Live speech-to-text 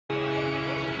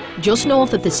Just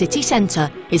north of the city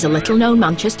centre is a little-known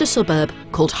Manchester suburb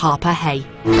called Harper Hay.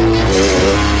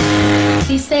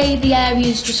 They say the area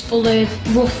is just full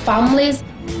of rough families.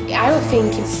 I don't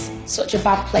think it's such a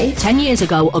bad place. 10 years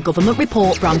ago, a government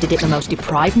report branded it the most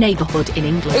deprived neighbourhood in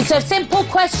England. It's a simple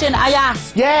question I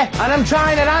asked. Yeah, and I'm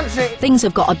trying to answer it. Things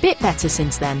have got a bit better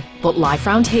since then, but life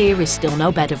round here is still no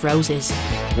bed of roses.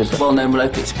 There's a well-known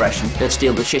local expression, they'll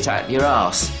steal the shit out of your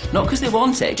arse. Not because they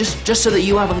want it, just so that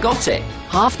you haven't got it.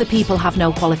 Half the people have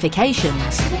no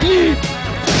qualifications.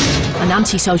 And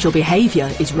antisocial behaviour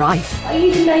is rife. Are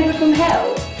you the neighbour from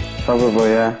hell? Probably,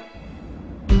 yeah.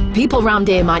 People round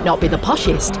here might not be the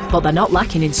poshest, but they're not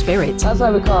lacking in spirit. That's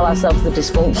why we call ourselves the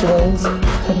dysfunctionals.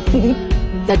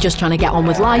 They're just trying to get on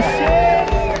with life,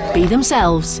 be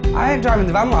themselves, I ain't driving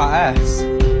the van like this.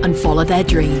 and follow their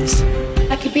dreams.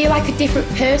 I could be like a different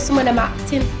person when I'm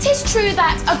acting. It's true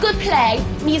that a good play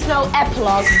needs no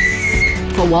epilogue.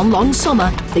 For one long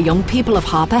summer, the young people of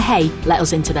Harper Hay let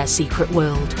us into their secret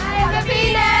world. I have a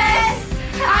penis!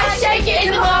 I shake it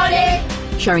in the morning!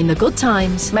 Sharing the good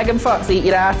times Megan Fox, eat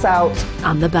your ass out.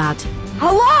 and the bad.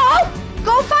 Hello?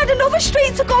 Go find another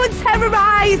street to go and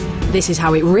terrorise! This is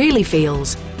how it really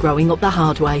feels, growing up the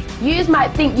hard way. You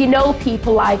might think you know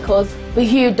people like us, but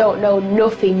you don't know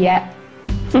nothing yet.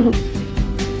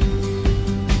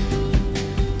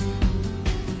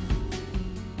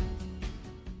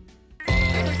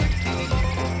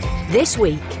 This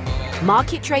week,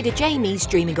 market trader Jamie's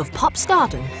dreaming of pop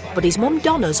stardom, but his mum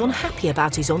Donna's unhappy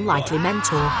about his unlikely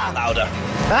mentor.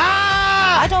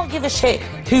 I don't give a shit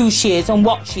who she is and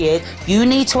what she is. You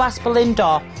need to ask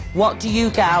Belinda, what do you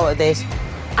get out of this?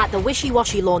 At the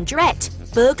wishy-washy laundrette,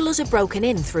 burglars have broken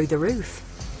in through the roof.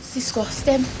 It's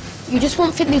disgusting. You just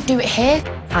won't think they'd do it here.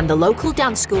 And the local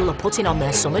dance school are putting on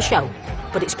their summer show,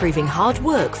 but it's proving hard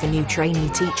work for new trainee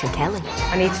teacher Kelly.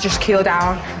 I need to just cool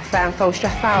down if I'm so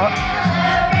stressed out.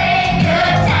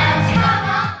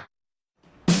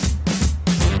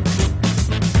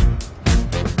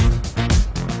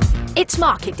 It's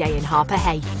market day in Harper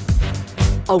Hay.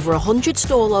 Over 100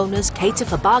 stall owners cater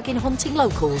for bargain hunting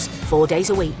locals 4 days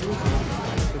a week.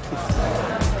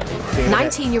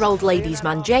 19-year-old ladies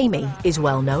man Jamie is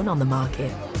well known on the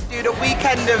market. Do the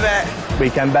weekend of it.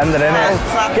 Weekend bender,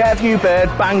 innit? Get a few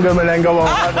birds, bang them and then go on.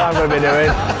 That's what I'm going to be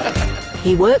doing.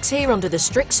 He works here under the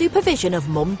strict supervision of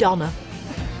Mum Donna.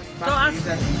 Don't ask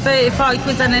 30-40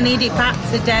 quid and I need it back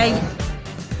today.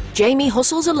 Jamie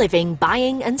hustles a living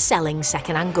buying and selling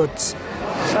second-hand goods.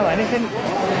 Sell anything.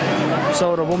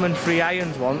 Sold a woman 3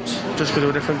 irons once, just because they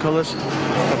were different colours.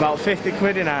 About 50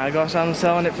 quid in Argos, I'm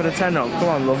selling it for the 10 up. Come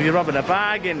on, love, you're robbing a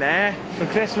bag in there for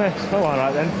Christmas. Oh, all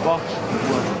right then, boss.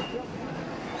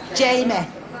 Jamie,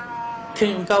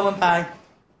 can you go and buy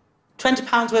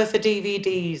 £20 worth of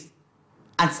DVDs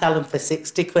and sell them for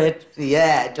 60 quid?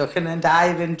 Yeah, ducking and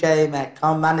diving, Jamie.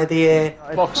 Come man of the year.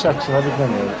 Box sets and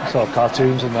everything, sort of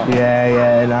cartoons and that.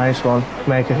 Yeah, nice one.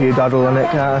 Make a few doddle on it,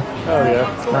 can't I? Oh yeah.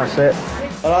 That's it.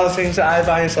 A lot of things that I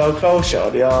buy and sell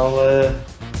kosher, they all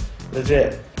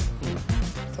legit.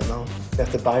 Don't know. You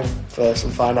have to buy them first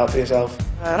and find out for yourself.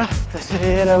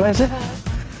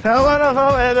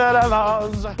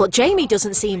 But Jamie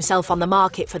doesn't see himself on the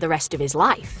market for the rest of his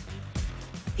life.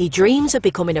 He dreams of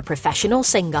becoming a professional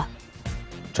singer.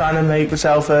 Trying to make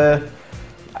myself a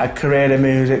career in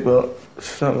music, but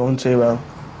it's not going too well.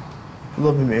 I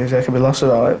love my music, I can be lost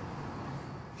without it.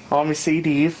 All my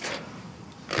CDs,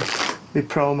 my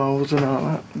promos and all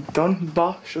that. Done,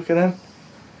 bosh, look at them.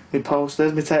 My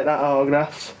posters, me take that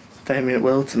autographs. They mean it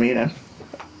will to me then.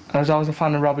 I was always a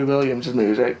fan of Robbie Williams'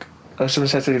 music. Someone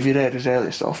said to me, if you heard his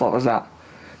early stuff, what was that?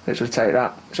 Literally take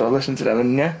that. So I listened to them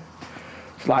and yeah,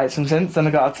 liked them since, then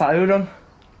I got a tattoo done.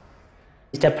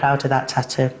 He's dead proud of that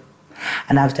tattoo.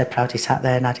 And I was dead proud he sat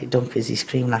there and had it done because he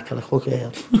screamed like a little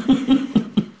girl.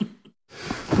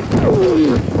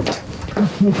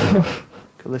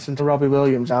 Could listen to Robbie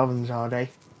Williams' albums all day.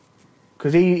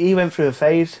 Because he went through a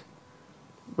phase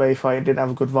where he thought he didn't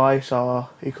have a good voice or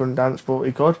he couldn't dance, but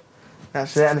he could.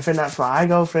 That's it, and I think that's what I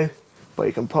go through. But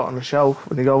he can put on a show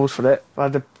when he goes for it. I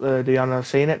had the honour of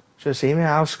seeing it. Should have seen me,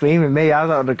 I was screaming me, I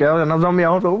was out of the girl and I was on my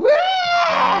own. So,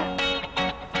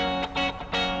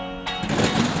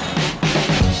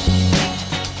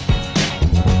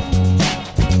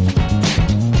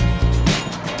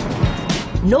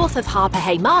 North of Harper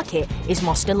Hay Market is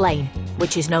Moston Lane,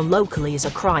 which is known locally as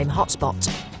a crime hotspot.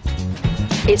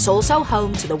 It's also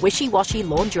home to the wishy-washy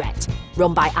laundrette,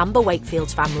 run by Amber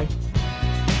Wakefield's family.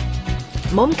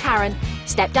 Mum Karen,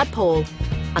 stepdad Paul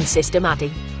and sister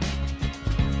Maddie.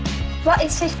 What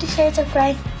is 50 Shades of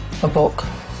Grey? A book.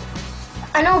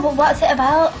 I know, but what's it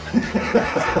about?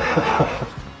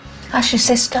 Ask your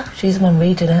sister. She's the one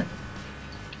reading it.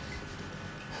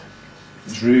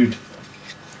 It's rude.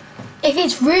 If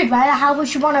it's rude, why the hell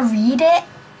would you want to read it?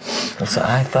 That's what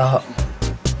I thought.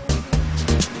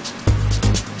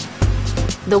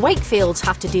 The Wakefields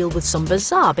have to deal with some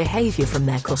bizarre behaviour from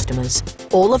their customers,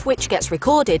 all of which gets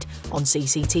recorded on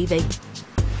CCTV.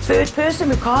 Third person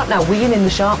we caught now, weeing in the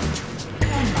shop.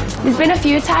 There's been a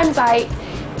few times, like,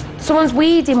 someone's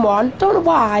weed in one, don't know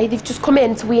why, they've just come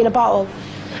in to wee in a bottle,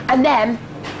 and then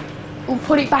we'll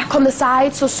put it back on the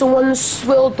side so someone's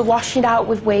swilled the washing out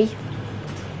with wee.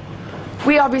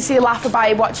 We obviously laugh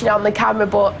about it watching it on the camera,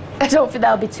 but I don't think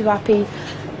they'll be too happy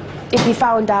if we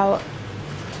found out.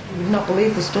 You'd not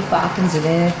believe the stuff that happens in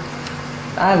here.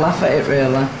 I laugh at it,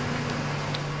 really.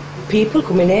 People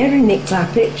come in here and nick our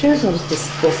pictures. I was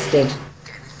disgusted.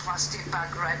 Get this plastic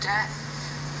bag ready.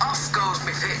 Off goes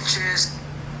my pictures.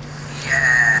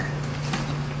 Yeah.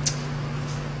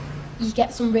 You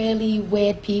get some really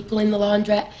weird people in the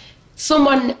laundrette.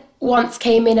 Someone once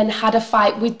came in and had a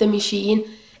fight with the machine.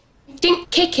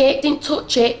 Didn't kick it, didn't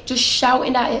touch it, just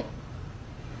shouting at it.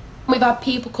 We've had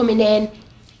people coming in,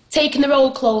 taking their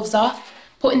old clothes off,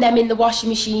 putting them in the washing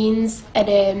machines,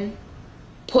 and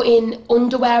putting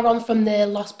underwear on from the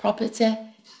lost property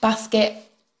basket.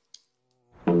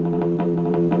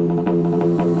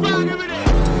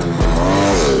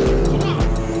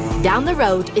 Down the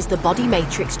road is the Body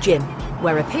Matrix gym,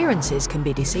 where appearances can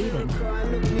be deceiving.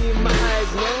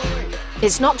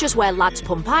 It's not just where lads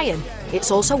pump iron, it's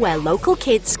also where local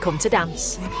kids come to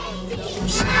dance.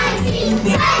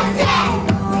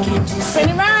 Spin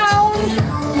around!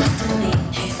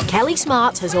 Kelly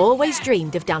Smart has always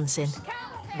dreamed of dancing.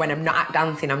 When I'm not at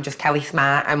dancing, I'm just Kelly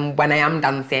Smart, and when I am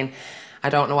dancing, I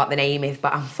don't know what the name is,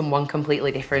 but I'm someone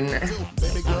completely different.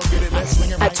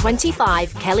 At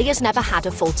 25, Kelly has never had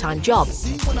a full-time job,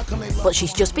 but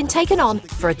she's just been taken on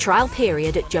for a trial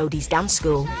period at Jodie's dance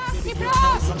school.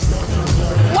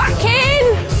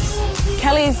 Whacking!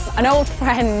 Kelly's an old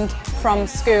friend from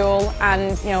school,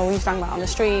 and, you know, we used to hang out on the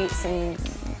streets and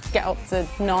get up to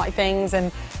naughty things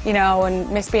and, you know, and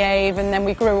misbehave, and then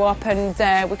we grew up and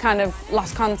we kind of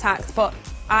lost contact, but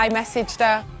I messaged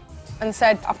her and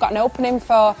said, I've got an opening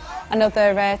for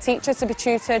another teacher to be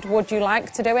tutored, would you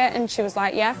like to do it? And she was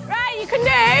like, yeah. Right, you can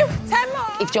do 10 more.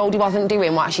 If Jodie wasn't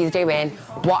doing what she's doing,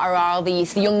 what are all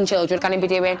these young children going to be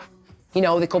doing? You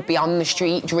know, they could be on the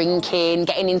street drinking,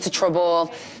 getting into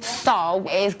trouble. So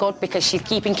it is good because she's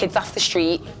keeping kids off the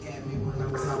street.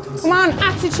 Come on,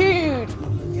 attitude.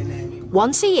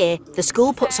 Once a year, the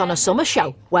school puts on a summer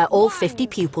show where all 50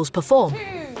 pupils perform.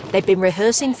 They've been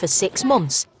rehearsing for 6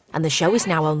 months, and the show is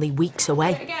now only weeks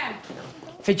away.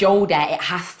 For Jodie, it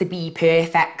has to be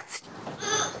perfect.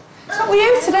 What's up with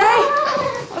you today?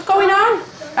 What's going on?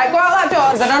 Right, go out that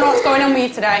door, because I don't know what's going on with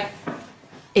you today.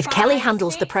 If Kelly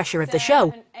handles the pressure of the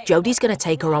show, Jodie's going to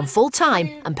take her on full-time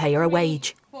and pay her a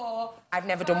wage. I've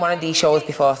never done one of these shows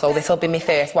before, so this will be my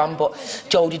first one, but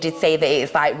Jodie did say that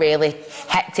it's like really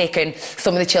hectic and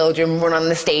some of the children run on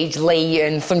the stage late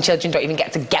and some children don't even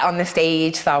get to get on the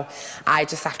stage, so I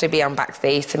just have to be on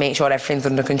backstage to make sure everything's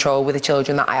under control with the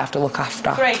children that I have to look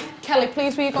after. Great. Kelly,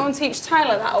 please will you go and teach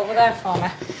Tyler that over there for me?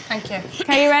 Thank you.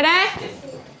 Okay, you ready?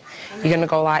 You're going to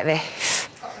go like this.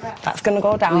 That's going to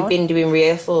go down. We've been doing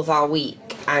rehearsals all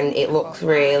week and it looks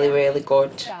really, really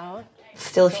good.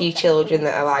 Still a few children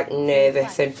that are like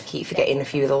nervous and keep forgetting a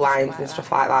few of the lines and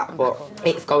stuff like that, but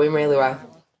it's going really well.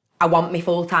 I want my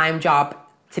full-time job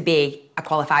to be a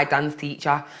qualified dance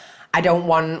teacher. I don't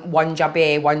want one job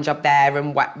here, one job there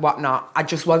and whatnot. I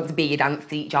just want to be a dance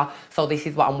teacher, so this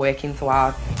is what I'm working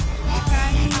towards.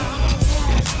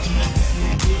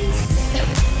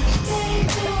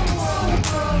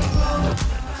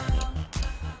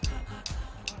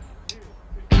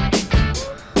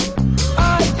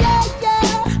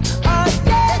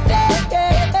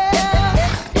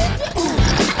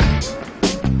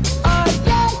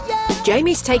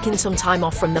 Jamie's taken some time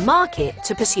off from the market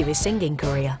to pursue his singing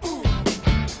career.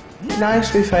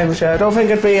 Nice to be famous, yeah. I don't think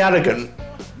I'd be arrogant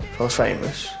if I was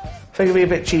famous. I think I'd be a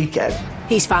bit cheeky.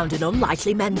 He's found an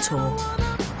unlikely mentor.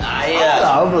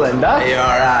 Hello, Belinda. Are you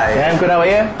alright? Yeah, I'm good, how are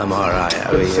you? I'm alright,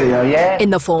 how are Good to see you, yeah. In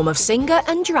the form of singer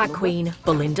and drag queen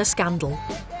Belinda Scandal.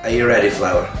 Are you ready,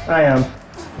 Flower? I am.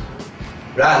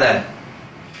 Right then.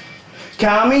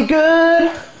 Call me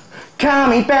good, call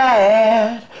me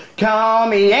bad, call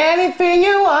me anything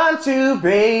you want to,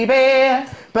 baby.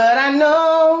 But I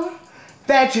know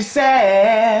that you're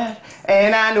sad,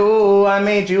 and I know I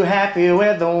made you happy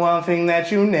with the one thing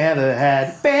that you never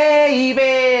had.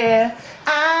 Baby,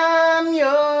 I'm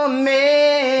your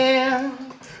man.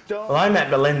 Well, I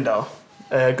met Belinda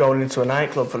going into a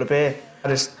nightclub for a beer. I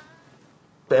just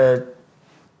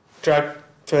drag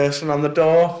person on the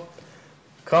door.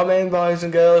 Come in, boys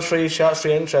and girls, 3 shots,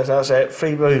 3 interest, that's it.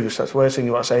 3 booze, that's the worst thing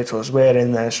you want to say to us. We're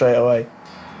in there straight away.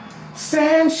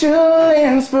 Sensual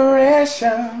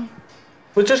inspiration.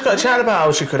 We just got chatting about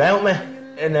how she could help me.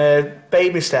 In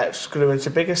baby steps, grew into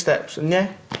bigger steps, and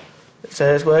yeah,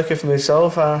 it's working for me so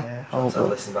far. Yeah, I'll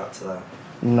listen back to that.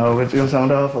 No, it's going to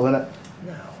sound awful, innit?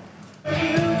 No.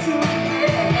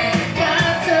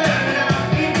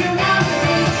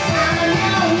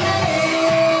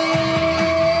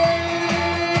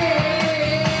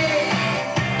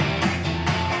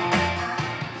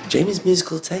 Jamie's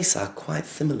musical tastes are quite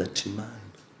similar to mine.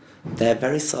 They're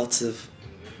very sort of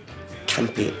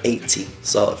campy, 80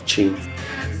 sort of tune.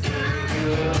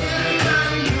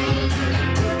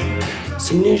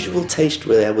 It's an unusual taste,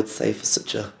 really, I would say, for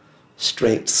such a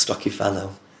straight, stocky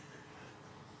fellow.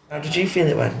 How did you feel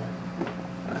it went?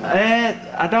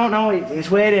 I don't know, it's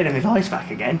weird hearing my voice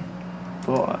back again,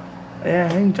 but yeah,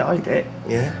 I enjoyed it.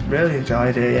 Yeah? Really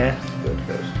enjoyed it, yeah. Good,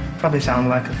 good. Probably sound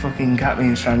like a fucking cat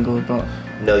being strangled, but...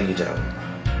 No, you don't.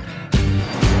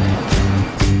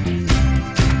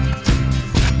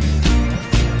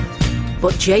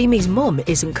 But Jamie's mum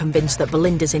isn't convinced that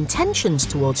Belinda's intentions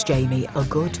towards Jamie are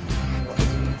good.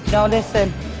 No,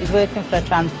 listen, he's working for a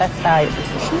transvestite.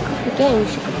 She could be gay,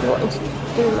 she could be wanting to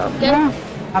do that. Yeah.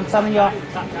 I'm telling you,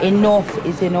 enough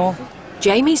is enough.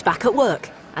 Jamie's back at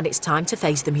work, and it's time to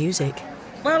face the music.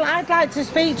 Well, I'd like to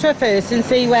speak to her first and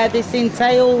see where this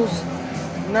entails.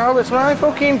 No, it's my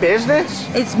fucking business.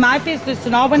 It's my business to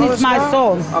know when it's my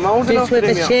son. I'm old enough with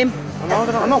to the shim. I'm old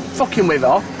enough. I'm not fucking with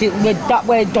her. With that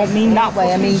way, don't mean that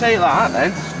way. I mean, say it like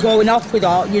that then. Going off with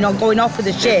her, you know, going off with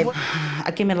the shim.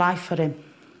 I'd give my life for him.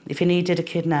 If he needed a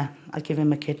kidney, I'd give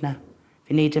him a kidney. If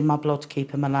he needed my blood to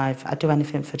keep him alive, I'd do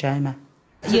anything for Jamie.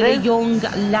 You're a young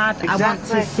lad. Exactly. I want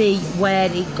to see where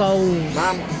it goes.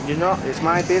 Ma'am, you're not. It's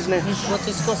my business. We'll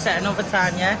discuss it another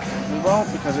time, yeah? We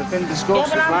won't, because it's been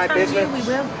discussed. Yeah, it's my business.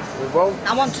 We will. We won't.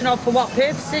 I want to know for what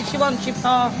purposes she wants you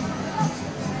for.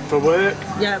 For work.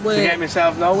 Yeah, work. To get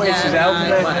myself nowhere. Yeah, she's helping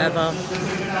me. Whatever.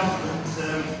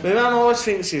 My mum always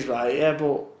thinks she's right, yeah,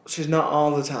 but she's not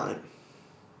all the time.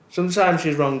 Sometimes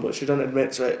she's wrong, but she don't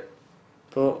admit to it.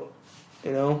 But,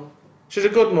 you know, she's a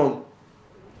good mum.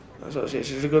 That's what she is.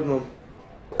 She's a good mum.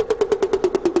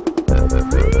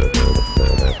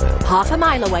 Half a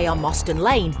mile away on Moston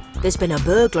Lane, there's been a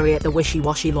burglary at the Wishy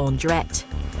Washy laundrette.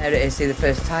 There it is, see the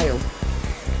first tile.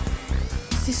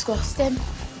 It's disgusting.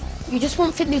 You just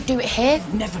won't think they'd do it here.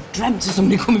 Never dreamt of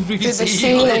somebody coming through the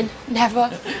ceiling. Never.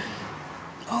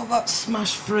 Oh, that's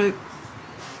smashed through.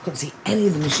 Couldn't see any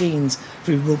of the machines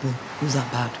through rubble. It was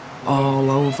that bad. All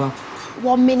over.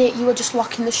 1 minute you were just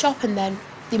locking the shop and then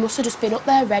they must have just been up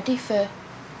there ready for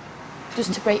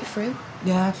just to break through.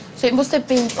 Yeah. So it must have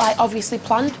been, like, obviously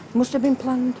planned. Must have been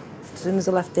planned. As soon as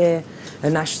I left here,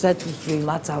 and Ash said there were 3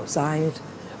 lads outside.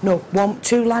 No,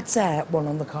 2 lads there, 1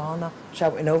 on the corner,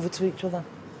 shouting over to each other.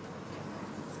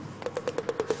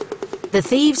 The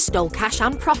thieves stole cash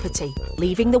and property,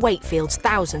 leaving the Wakefields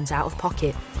thousands out of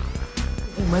pocket.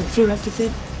 We went through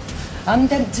everything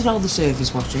and emptied all the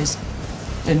service washes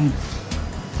and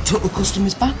took the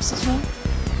customers' bags as well.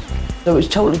 So it was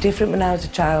totally different when I was a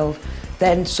child.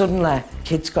 Then suddenly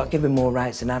kids got given more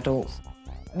rights than adults.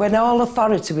 When all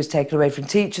authority was taken away from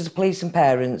teachers, police and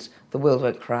parents, the world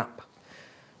went crap.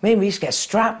 I mean, we used to get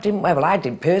strapped, didn't we? Well, I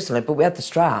didn't personally, but we had the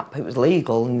strap. It was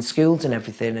legal in schools and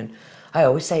everything, and I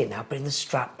always say it now, bring the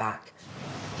strap back.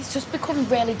 It's just become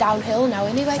really downhill now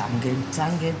anyway. It's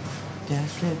hanging. Yeah,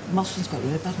 Moston's got a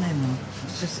really bad name now.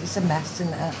 It's a mess,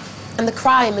 isn't it? And the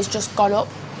crime has just gone up.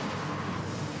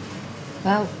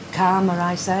 Well, karma,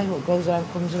 I say. What goes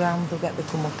around comes around. They'll get the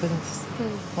comeuppance,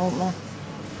 won't they?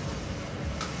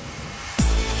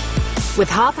 With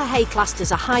Harper Hay classed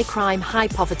as a high crime, high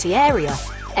poverty area,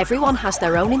 everyone has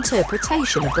their own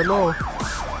interpretation of the law.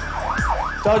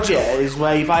 Dodgy is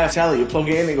where you buy a telly, you plug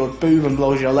it in, it goes boom and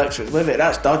blows your electrics with it.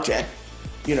 That's dodgy,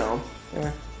 you know.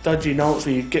 Yeah. Dodgy notes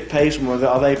where you get paid someone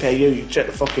or they pay you, you check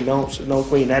the fucking notes, there's no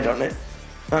queen head on it.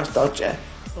 That's dodgy.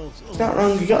 It's not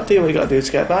wrong, you got to do what you got to do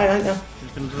to get by, ain't you?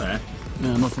 Nothing there?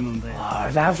 No, nothing on there. Oh,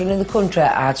 if I was running the country,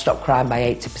 I'd stop crime by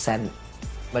 80%.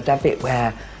 But I'd have it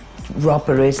where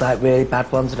robberies, like really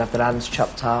bad ones, would have their hands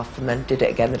chopped off, and then did it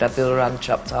again, they'd have the other hand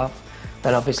chopped off.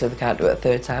 Then obviously they can't do it a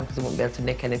 3rd time because they wouldn't be able to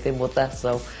nick anything, would they?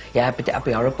 So, yeah, I'd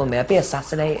be horrible, mate. I'd be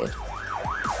assassinated.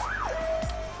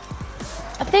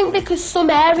 I think because some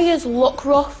areas look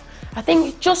rough, I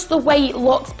think just the way it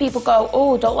looks, people go,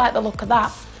 oh, don't like the look of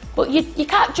that. But you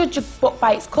can't judge a book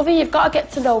by its cover, you've got to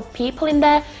get to know people in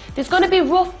there. There's going to be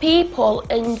rough people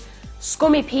and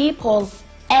scummy people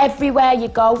everywhere you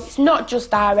go. It's not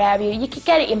just our area, you could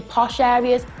get it in posh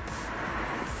areas.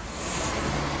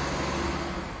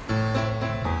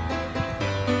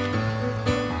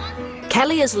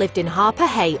 Kelly has lived in Harper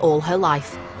Hay all her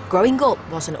life. Growing up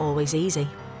wasn't always easy.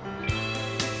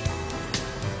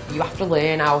 You have to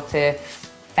learn how to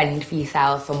fend for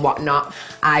yourself and whatnot.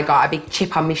 I got a big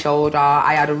chip on my shoulder,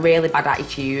 I had a really bad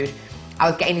attitude, I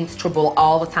was getting into trouble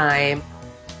all the time.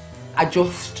 I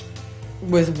just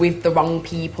was with the wrong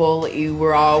people who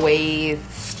were always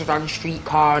stood on street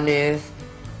corners,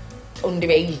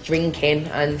 underage drinking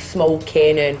and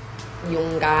smoking, and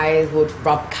young guys would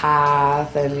rob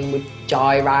cars and would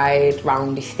joyride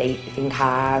round estates in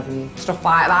cars and stuff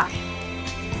like that.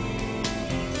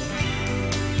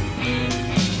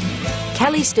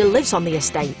 Kelly still lives on the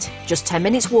estate, just 10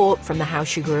 minutes walk from the house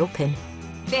she grew up in.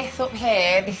 This up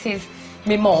here, this is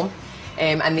my mum,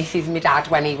 and this is my dad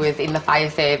when he was in the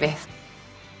fire service.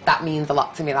 That means a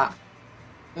lot to me, that.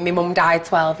 My mum died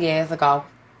 12 years ago.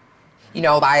 You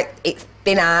know, like, it's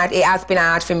been hard, it has been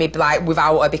hard for me, like,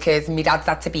 without her, because my dad's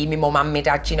had to be my mum and my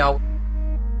dad, you know.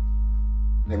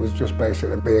 It was just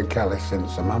basically being Kelly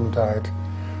since her mum died,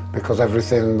 because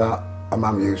everything that her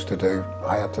mum used to do,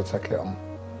 I had to take it on.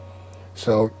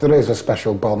 So there is a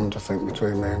special bond, I think,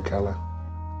 between me and Kelly.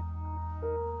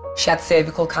 She had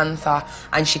cervical cancer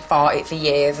and she'd fought it for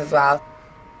years as well.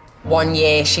 One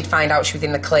year she'd find out she was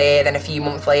in the clear, then a few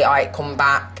months later it'd come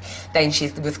back, then she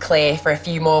was clear for a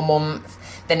few more months,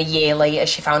 then a year later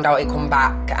she found out it'd come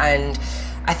back, and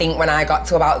I think when I got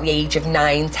to about the age of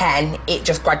 9, 10, it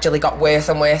just gradually got worse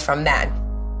and worse from then.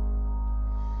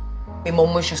 My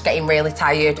mum was just getting really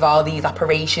tired of all these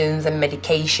operations and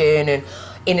medication and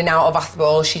in and out of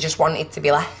hospital. She just wanted to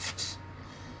be left.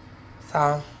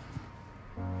 So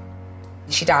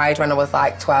she died when I was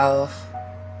like 12.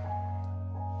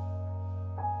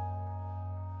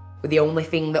 But the only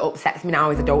thing that upsets me now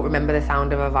is I don't remember the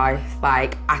sound of her voice,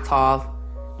 like, at all.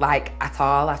 Like, at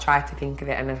all. I try to think of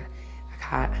it and I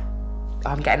can't.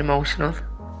 I'm getting emotional.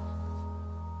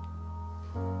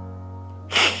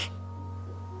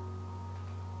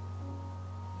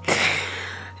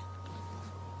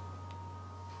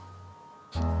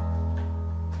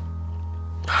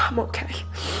 I'm okay.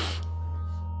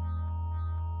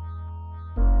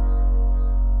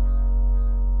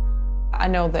 I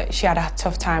know that she had a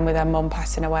tough time with her mum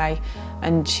passing away,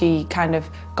 and she kind of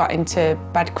got into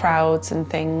bad crowds and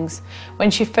things.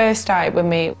 When she first started with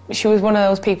me, she was one of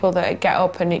those people that would get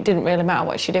up and it didn't really matter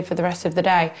what she did for the rest of the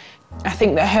day. I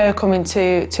think that her coming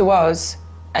to us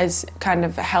has kind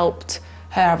of helped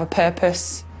her have a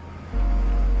purpose.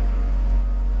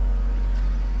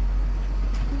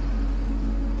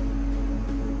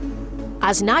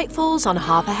 As night falls on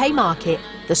Harper Hay Market,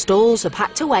 the stalls are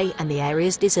packed away and the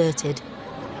area's deserted.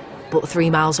 But 3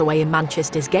 miles away in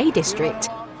Manchester's gay district,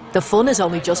 the fun has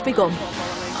only just begun.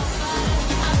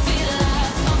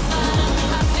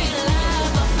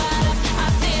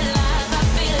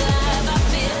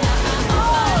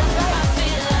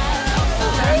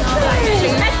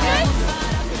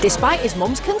 Despite his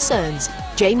mum's concerns,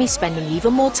 Jamie's spending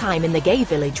even more time in the gay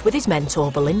village with his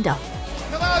mentor Belinda.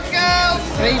 Come on, girls!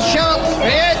 3 shots, 3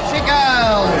 to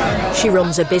go! She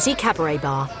runs a busy cabaret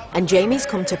bar, and Jamie's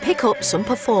come to pick up some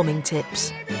performing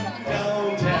tips.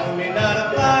 Don't tell me not to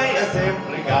fly, I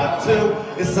simply got to.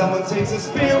 If someone takes a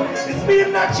spill, it's me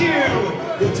and not you.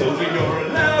 Who told you you're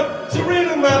allowed to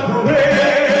rhythm my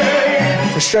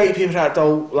parade? For straight people that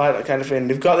don't like that kind of thing,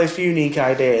 they've got this unique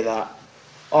idea that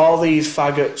all these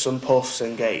faggots and puffs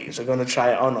and gays are going to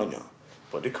try it on you.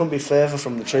 But they couldn't be further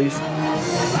from the truth.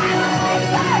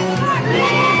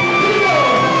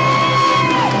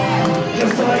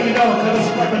 Just to let you know, never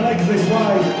spread my legs this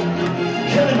wide.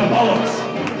 Killing my bollocks.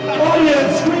 Oh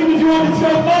yeah, scream if you want me to go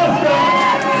faster.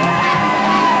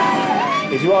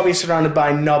 If you want to be surrounded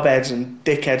by knobheads and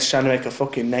dickheads trying to make a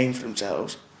fucking name for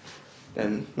themselves,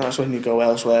 then that's when you go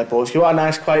elsewhere. But if you want a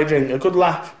nice quiet drink, a good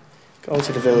laugh, go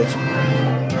to the village.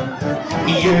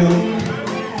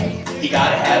 You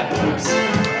gotta have boobs.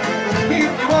 If you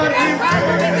want to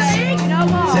impress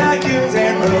tattoos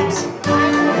and robes,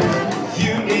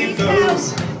 you need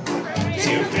boobs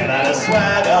to fill out a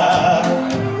sweater.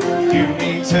 You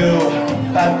need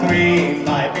 2, but 3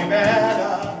 might be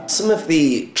better. Some of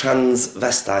the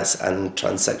transvestites and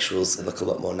transsexuals look a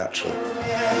lot more natural.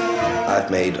 I've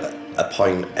made a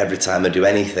point every time I do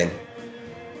anything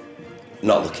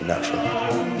not looking natural.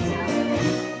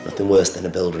 Nothing worse than a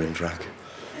builder in drag.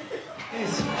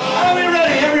 Are we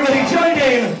ready? Everybody join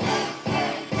in.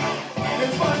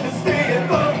 It's fun to stay at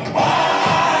the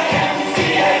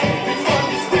YMCA. It's fun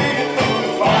to stay at the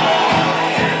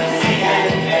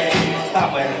YMCA. That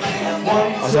way.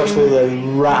 1, absolutely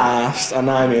rasped, and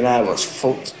I mean, I was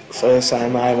fucked first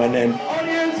time I went in.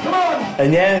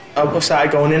 And yeah, I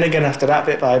started going in again after that,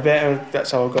 bit by bit, and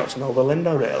that's how I got to know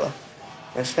Belinda, really.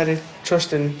 It's a very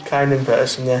trusting, kind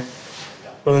person, yeah.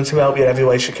 Willing to help you in every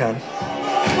way she can.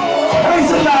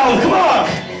 Come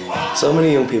on! So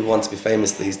many young people want to be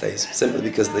famous these days, simply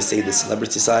because they see the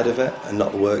celebrity side of it and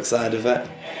not the work side of it.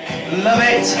 Love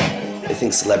it! They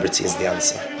think celebrity is the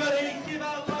answer.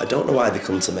 I don't know why they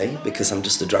come to me, because I'm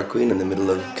just a drag queen in the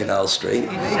middle of Canal Street.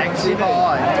 Sexy boy.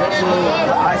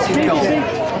 I see you.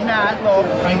 Nah, look.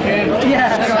 Thank you.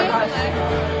 Yeah.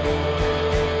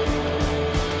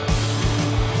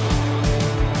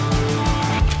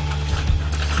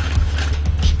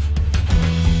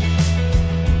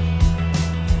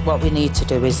 What we need to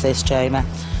do is this, Jamie.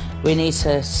 We need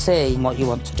to see what you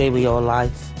want to do with your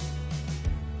life.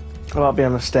 I want to be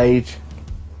on a stage.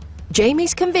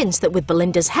 Jamie's convinced that with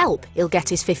Belinda's help, he'll get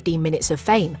his 15 minutes of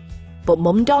fame. But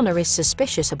Mum Donna is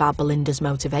suspicious about Belinda's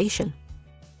motivation.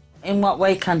 In what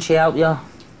way can she help you?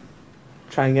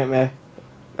 Try and get me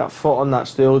that foot on that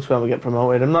stool to when we get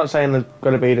promoted. I'm not saying there's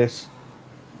going to be this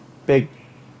big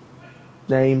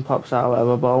name pops out or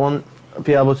whatever, but I want to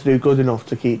be able to do good enough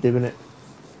to keep doing it.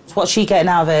 What's she getting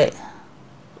out of it?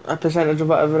 A percentage of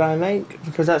whatever I make,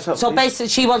 because that's... So basically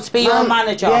she wants to be your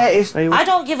manager? Yeah, it's... I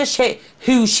don't give a shit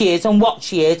who she is and what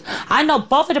she is. I'm not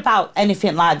bothered about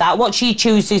anything like that, what she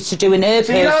chooses to do in her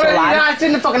personal life. You're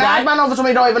acting the fucking hard man over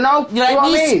something you don't even know.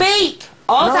 Let me speak.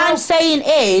 All I'm saying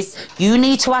is, you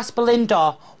need to ask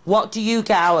Belinda, what do you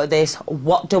get out of this?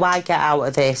 What do I get out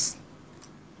of this?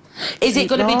 Is it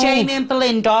going to be Jamie and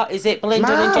Belinda? Is it Belinda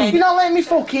and Jamie? You're not letting me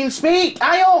fucking speak,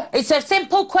 are you? It's a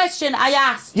simple question I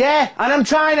asked. Yeah, and I'm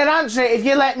trying to answer it if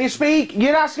you let me speak. You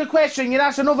ask a question, you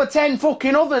ask another 10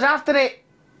 fucking others after it.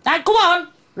 Right, go on.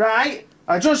 Right,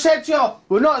 I just said to you,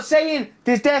 we're not saying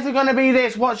there's definitely going to be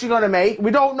this, what's she going to make? We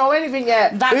don't know anything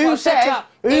yet. Who said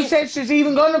she's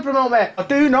even going to promote me? I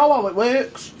do know how it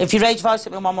works. If you raise your voice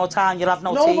at me one more time, you'll have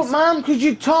no teeth. No, but ma'am, because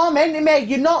you're tormenting me.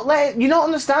 You're not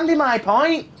understanding my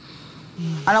point.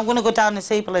 And I'm going to go down and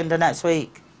see Belinda next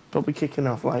week. Don't be kicking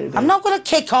off like that. I'm not going to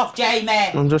kick off, Jamie.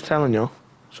 I'm just telling you,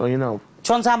 so you know.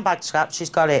 John's handbag scrap, she's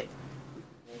got it.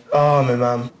 Oh, my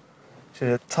mum. She's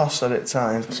a tosser at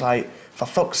times. It's like, for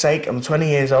fuck's sake, I'm 20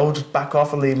 years old, just back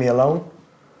off and leave me alone.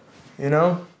 You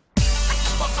know?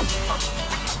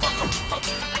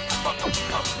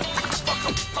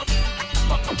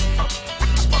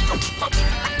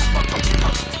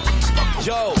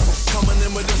 Yo, coming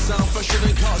in with the sound fresher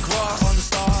than cut grass on the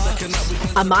star.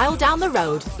 A mile down the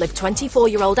road lived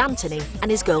 24-year-old Anthony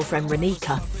and his girlfriend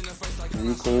Renika. Are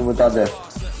you coming with Daddy?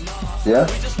 Yeah?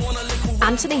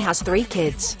 Anthony has 3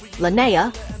 kids,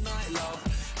 Linnea,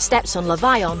 stepson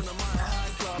Levion,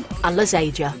 and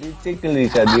Lazaja. You tickle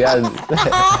his head, yeah.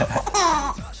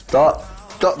 Stop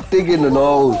digging the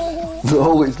nose.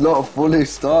 No, it's not funny,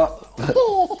 stop.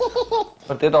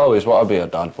 I did always want to be a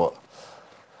dad, but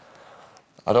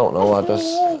I don't know, I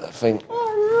just think,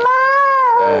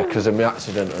 because of my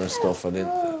accident and stuff,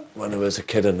 when I was a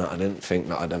kid and that, I didn't think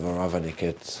that I'd ever have any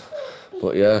kids.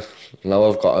 But yeah, now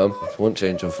I've got them, I wouldn't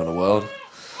change them for the world.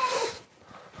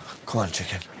 Come on,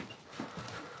 chicken.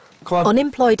 Come on.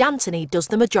 Unemployed Anthony does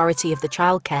the majority of the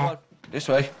childcare. This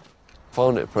way.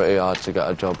 Found it pretty hard to get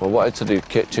a job. I wanted to do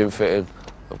kitchen fitting.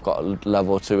 I've got a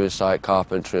level 2 in site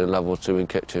carpentry and level 2 in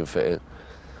kitchen fitting.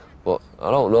 But I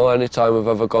don't know, any time I've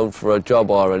ever gone for a job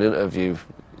or an interview,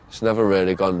 it's never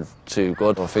really gone too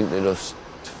good. I think they just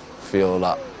feel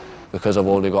that because I've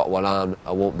only got one arm,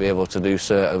 I won't be able to do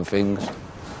certain things.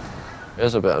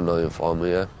 It's a bit annoying for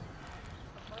me, yeah.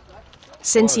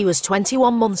 Since he was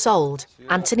 21 months old,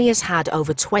 Anthony has had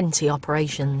over 20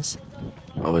 operations.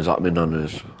 I was at my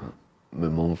nana's. My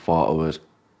mum thought I was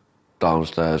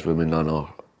downstairs with my nana,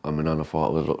 and my nana thought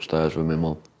I was upstairs with my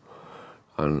mum.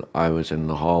 And I was in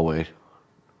the hallway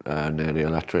near the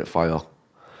electric fire,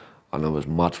 and I was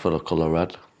mad for the colour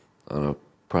red, and I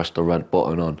pressed the red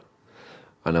button on,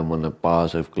 and then when the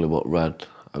bars have glue up red,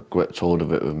 I gripped hold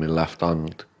of it with my left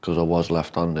hand, because I was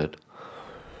left-handed,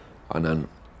 and then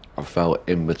I fell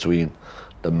in between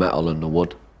the metal and the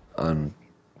wood, and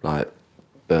like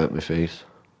burnt my face.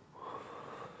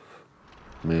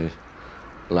 My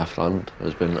left hand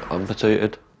has been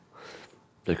amputated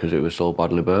because it was so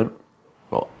badly burnt.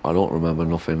 But I don't remember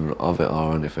nothing of it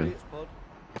or anything.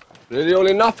 They're the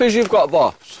only nappies you've got,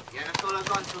 boss? Yeah, that's all I've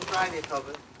got from Friday,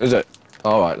 Corbin. Is it?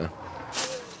 All right then.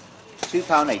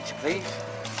 £2 each, please.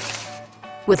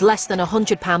 With less than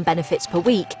 £100 benefits per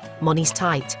week, money's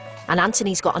tight. And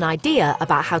Anthony's got an idea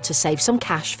about how to save some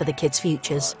cash for the kids'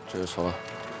 futures. Cheers, fella.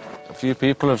 A few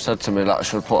people have said to me that I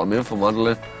should put them in for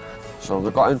modelling. So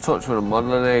we got in touch with a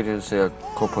modelling agency a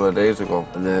couple of days ago,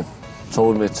 and they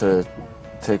told me to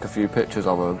take a few pictures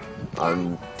of them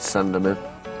and send them in.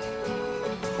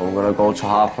 So I'm going to go to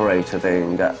Harper A today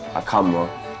and get a camera.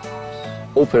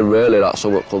 Hoping really that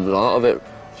something comes out of it,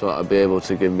 so that I'll be able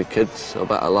to give my kids a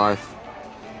better life.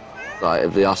 Like,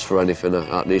 if they ask for anything,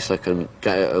 at least I can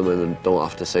get it to them and don't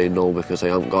have to say no because they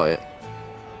haven't got it.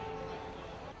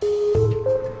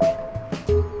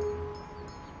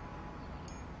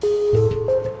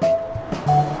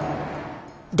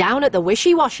 Down at the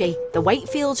Wishy Washy, the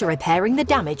Wakefields are repairing the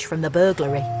damage from the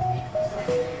burglary.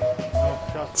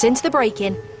 Since the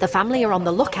break-in, the family are on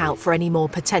the lookout for any more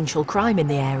potential crime in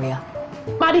the area.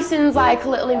 Madison's like a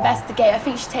little investigator. I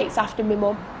think she takes after my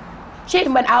mum. She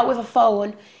went out with a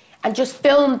phone and just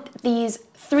filmed these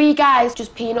 3 guys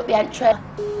just peeing up the entry.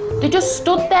 They just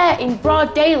stood there in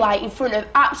broad daylight in front of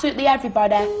absolutely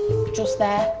everybody, just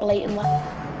there, blatantly.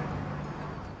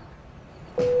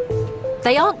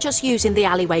 They aren't just using the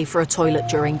alleyway for a toilet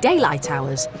during daylight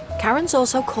hours. Karen's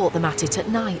also caught them at it at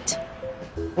night.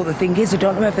 Well, the thing is, I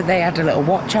don't know whether they had a little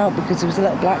watch out because there was a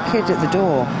little black kid at the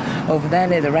door over there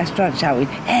near the restaurant shouting,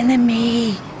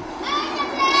 "Enemy!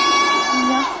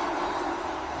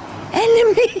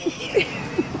 Enemy!"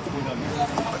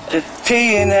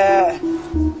 Peeing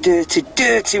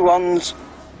dirty ones.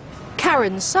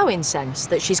 Karen's so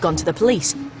incensed that she's gone to the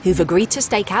police, who've agreed to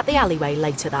stake out the alleyway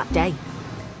later that day.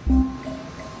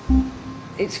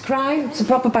 It's crime. It's a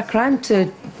proper bad crime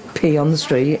to pee on the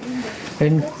street.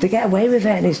 And they get away with it,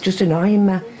 and it's just annoying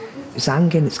me. It's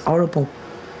hanging, it's horrible.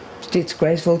 It's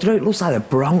disgraceful. It looks like the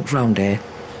Bronx round here.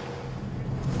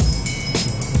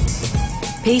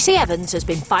 PC Evans has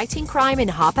been fighting crime in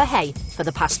Harper Hay for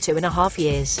the past 2.5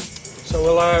 years. So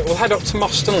we'll head up to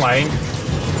Moston Lane,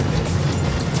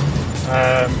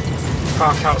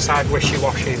 park outside Wishy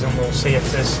Washies, and we'll see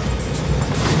if there's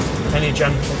any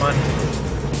gentleman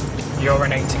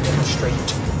urinating in the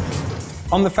street.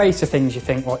 On the face of things, you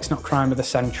think, well, it's not crime of the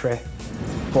century,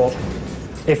 but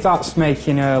if that's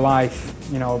making her life,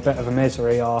 you know, a bit of a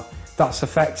misery, or that's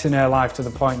affecting her life to the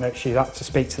point that she's had to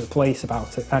speak to the police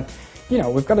about it, then, you know,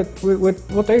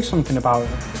 we'll do something about it.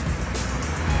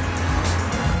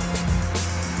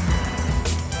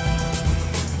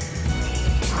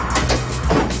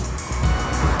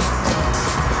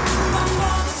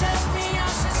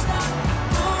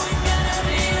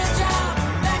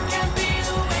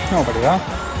 Nobody there.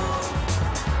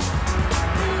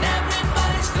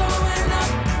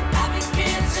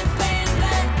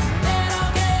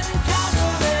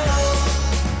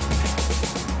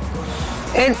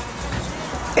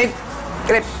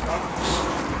 Grip.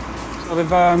 So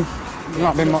we've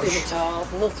not been much.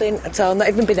 Nothing at all. Not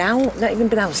even been out. Not even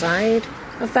been outside.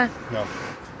 Have they? No.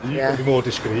 You could be more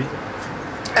discreet.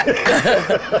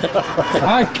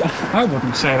 I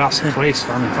wouldn't say that's police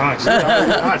van advice.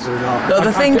 No,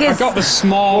 the thing is, I got the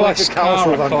smallest car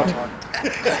I could.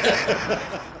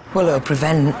 Well, it'll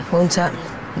prevent, won't it?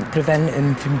 Prevent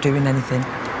him from doing anything.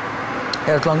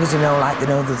 As long as they know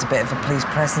there's a bit of a police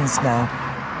presence now.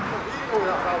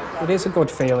 It is a good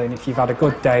feeling if you've had a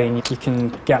good day and you can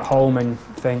get home and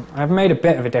think, I've made a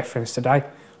bit of a difference today.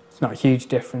 It's not a huge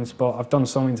difference, but I've done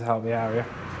something to help the area.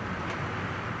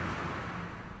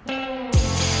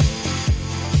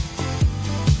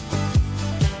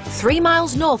 Three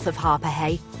miles north of Harper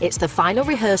Hay, it's the final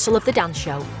rehearsal of the dance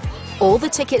show. All the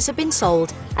tickets have been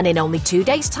sold, and in only 2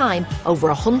 days' time, over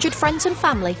 100 friends and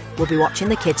family will be watching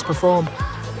the kids perform.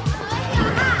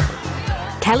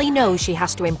 Kelly knows she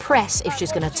has to impress if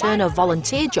she's going to turn her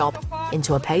volunteer job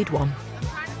into a paid one.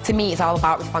 To me, it's all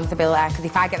about responsibility, because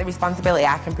if I get the responsibility,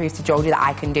 I can prove to Jodie that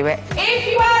I can do it. If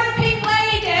you are a pink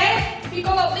lady, you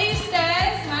go up these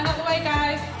stairs. Mind out the way,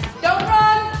 guys. Don't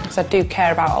run. Because I do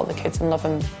care about all the kids and love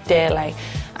them dearly,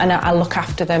 and I look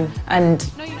after them. And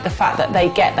the fact that they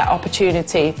get that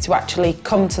opportunity to actually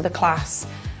come to the class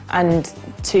and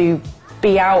to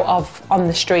be out on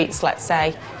the streets, let's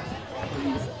say,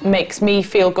 makes me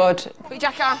feel good. Put your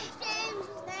jacket on.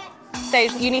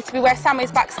 Stage, you need to be where Sam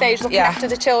is backstage looking after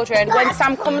the children. When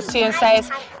Sam comes to you and says,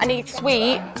 I need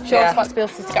sweet, it's your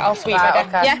responsibility to get all sweet ready.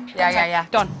 Okay. Yeah? Yeah.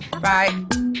 Done. Right.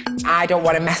 I don't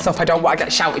want to mess up, I don't want to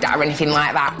get shouted at or anything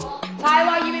like that.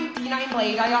 Tyler, you're not in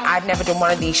Blade, are you? I've never done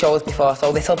one of these shows before,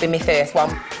 so this will be my first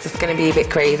one. It's just going to be a bit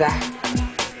crazy.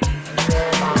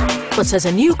 But as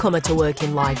a newcomer to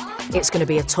working life, it's going to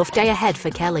be a tough day ahead for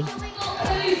Kelly.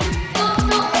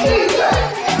 It's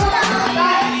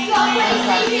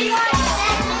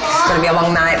going to be a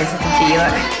long night, this I can feel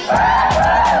it.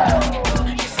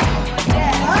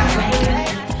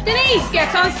 Denise,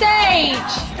 get on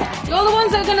stage! You're the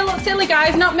ones that are going to look silly,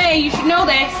 guys, not me. You should know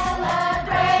this.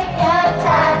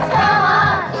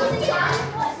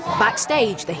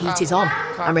 Backstage, the heat is on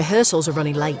and rehearsals are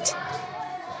running late.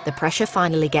 The pressure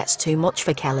finally gets too much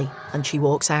for Kelly and she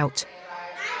walks out.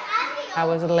 I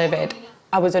was livid.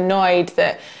 I was annoyed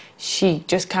that she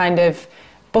just kind of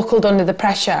buckled under the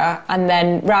pressure, and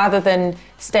then rather than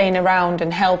staying around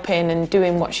and helping and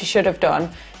doing what she should have done,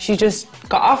 she just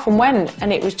got off and went,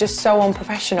 and it was just so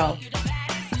unprofessional.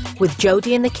 With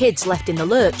Jodie and the kids left in the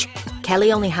lurch,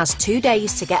 Kelly only has 2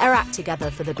 days to get her act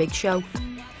together for the big show.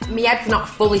 My head's not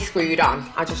fully screwed on.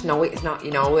 I just know it's not,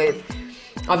 you know.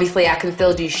 Obviously, I can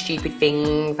still do stupid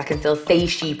things, I can still say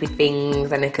stupid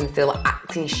things, and I can still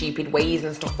act in stupid ways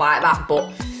and stuff like that,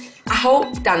 but I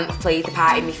hope dance plays a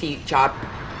part in my future.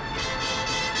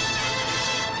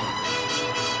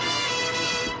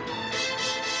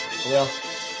 Yeah.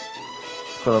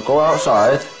 Gonna go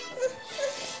outside,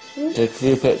 take a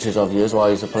few pictures of you while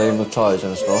you're playing with toys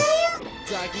and stuff.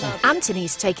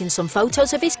 Anthony's taking some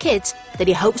photos of his kids that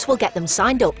he hopes will get them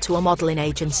signed up to a modelling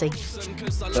agency.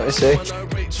 Let me see.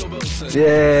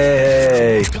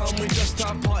 Yay!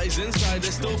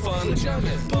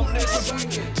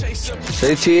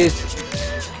 Say cheese.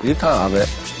 You can't have it.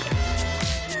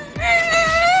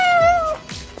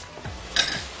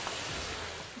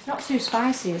 It's not too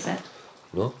spicy, is it?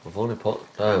 No, I've only put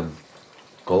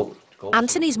goat.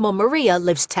 Anthony's mum Maria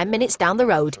lives 10 minutes down the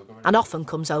road and often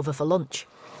comes over for lunch.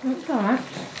 It's all right.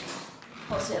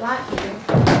 What's it like for you?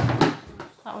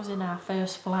 That was in our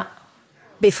first flat.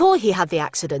 Before he had the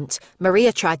accident,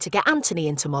 Maria tried to get Anthony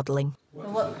into modelling.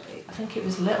 Well, I think it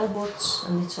was Littlewoods,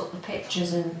 and they took the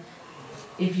pictures, and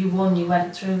if you won, you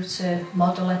went through to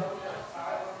modelling.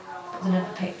 But they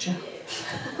never picture.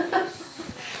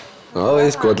 Oh,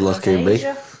 he's good looking, me.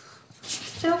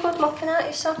 Still good looking, aren't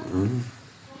you, son?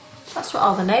 That's what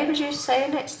all the neighbours used to say,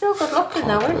 isn't it? Still good looking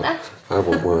though, isn't it? I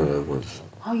wouldn't wear them ones.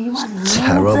 Oh, you want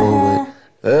terrible,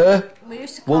 mate. We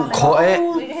used to won't cut it.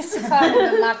 We used to call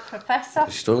him the mad professor.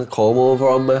 He's done a comb over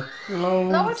on me.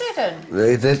 No, I didn't.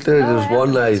 He did. There was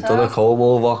one day he's done a comb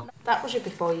over. That was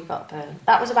before you got burned.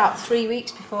 That was about 3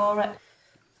 weeks before it.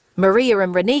 Maria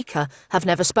and Renika have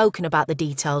never spoken about the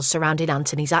details surrounding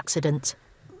Anthony's accident.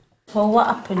 Well, what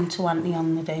happened to Anthony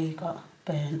on the day he got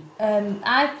burnt?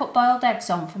 I put boiled eggs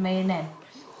on for me and him,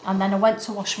 and then I went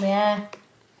to wash my hair.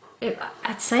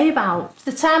 I'd say about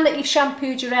the time that you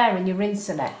shampooed your hair and you're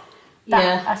rinsing it,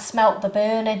 I smelt the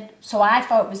burning, so I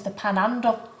thought it was the pan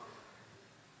handle.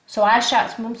 So I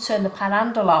shouted to Mum to turn the pan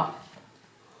handle off.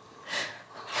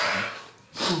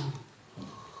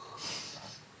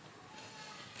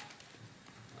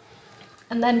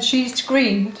 And then she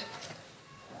screamed.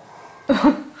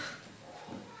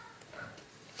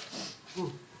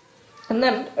 And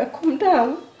then I come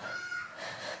down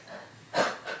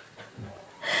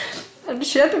and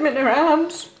she had him in her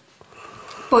arms,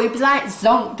 but he was like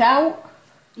zonked out.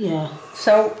 Yeah.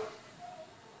 So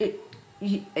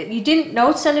you didn't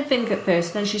notice anything at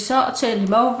first, and she sort of turned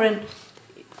him over, and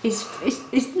his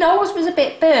nose was a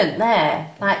bit burnt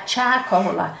there, like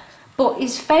charcoal, but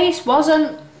his face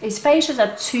wasn't. His face just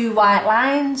had 2 white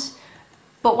lines,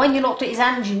 but when you looked at his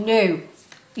hands, you knew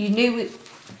it.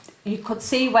 You could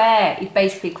see where he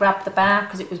basically grabbed the bar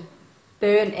because it was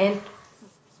burnt in.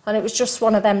 And it was just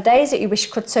one of them days that you wish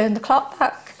you could turn the clock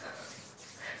back.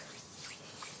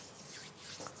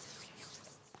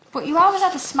 But you always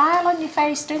had a smile on your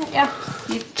face, didn't you?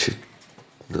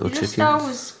 You just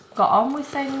always got on with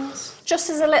things. Just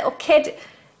as a little kid,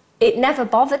 it never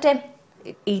bothered him.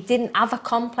 He didn't have a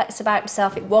complex about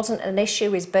himself. It wasn't an issue,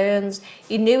 his burns.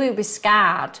 He knew he was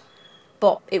scarred,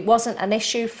 but it wasn't an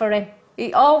issue for him.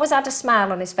 He always had a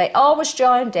smile on his face, always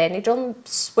joined in. He'd done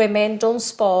swimming, done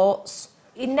sports.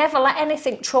 He never let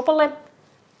anything trouble him.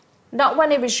 Not when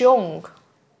he was young.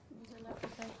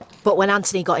 But when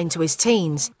Anthony got into his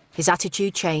teens, his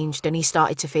attitude changed and he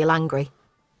started to feel angry.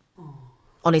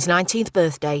 On his 19th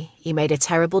birthday, he made a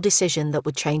terrible decision that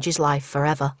would change his life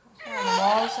forever.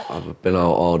 I've been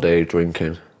out all day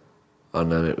drinking,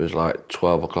 and then it was like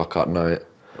 12 o'clock at night.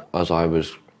 As I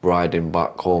was riding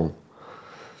back home,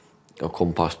 I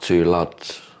come past 2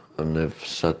 lads and they've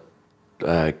said,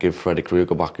 give Freddy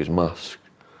Krueger back his mask.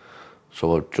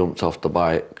 So I jumped off the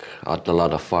bike, had the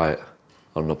lad a fight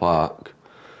on the park,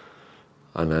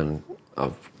 and then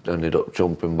I've ended up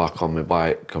jumping back on my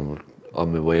bike and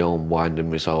on my way home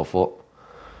winding myself up.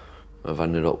 I've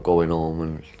ended up going home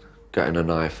and getting a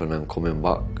knife and then coming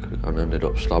back and ended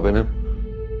up stabbing him.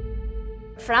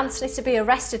 For Anthony to be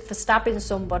arrested for stabbing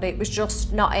somebody, it was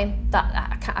just not him.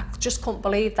 I just couldn't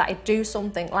believe that he'd do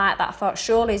something like that. I thought,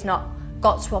 surely he's not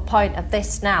got to a point of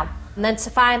this now. And then to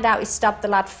find out he stabbed the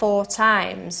lad 4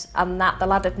 times and that the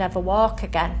lad would never walk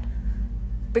again,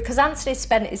 because Anthony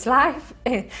spent his life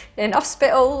in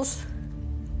hospitals.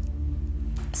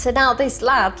 So now this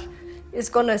lad is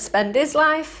going to spend his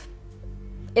life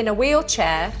in a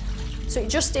wheelchair, so it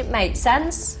just didn't make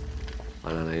sense.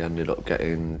 And then I ended up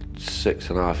getting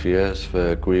 6.5 years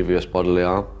for grievous bodily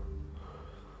harm.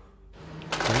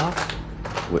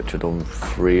 Which I done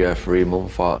 3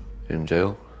 months out in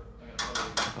jail.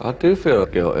 I do feel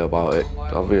guilty about it.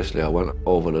 Obviously I went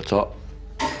over the top.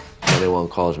 If anyone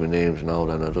calls me names now,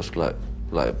 then I just let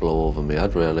it blow over my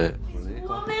head, really.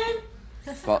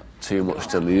 Got too much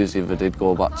to lose if I did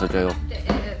go back to jail.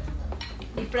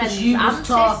 Because you was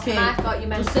talking. I thought you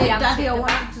meant Just say, Daddy, I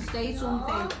wanted to say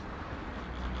something.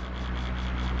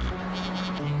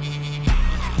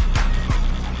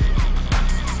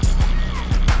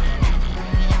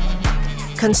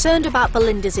 Concerned about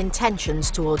Belinda's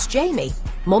intentions towards Jamie,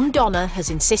 Mum Donna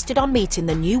has insisted on meeting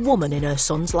the new woman in her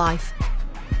son's life.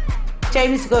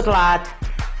 Jamie's a good lad.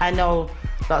 I know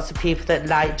lots of people that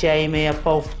like Jamie of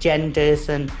both genders,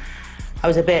 and I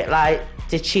was a bit like,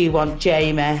 did she want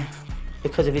Jamie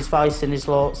because of his voice and his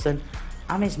looks? And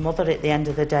I'm his mother at the end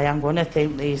of the day. I'm going to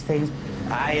think these things.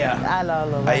 Hiya. Hello,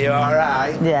 Lily. Are you all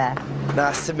right? Yeah.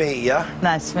 Nice to meet you.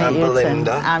 Nice to meet I'm you,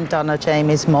 Belinda. Tim. I'm Donna,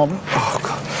 Jamie's mum. Oh,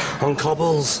 God. On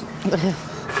cobbles.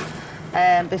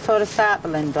 Before I start,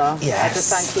 Belinda, yes. I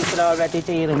just thank you for already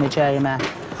dealing with Jamie.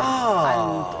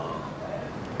 Oh.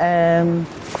 And,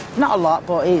 not a lot,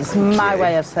 but it's my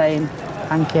way of saying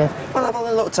thank you. Well, I've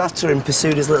only looked after him,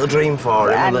 pursued his little dream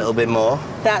for him a little bit more.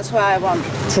 That's why I want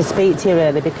to speak to you,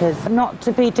 really, because not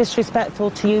to be disrespectful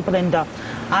to you, Belinda,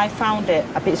 I found it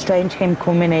a bit strange him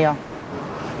coming here.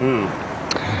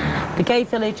 The gay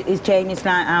village is Jamie's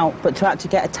night out, but to actually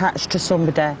get attached to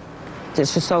somebody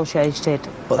that's associated.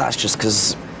 But that's just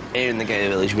because here in the gay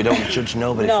village we don't judge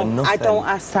nobody no, for nothing. I don't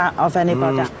ask that of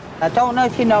anybody. I don't know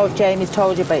if you know if Jamie's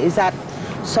told you, but he's had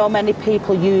so many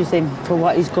people use him for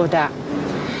what he's good at.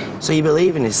 So you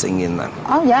believe in his singing then?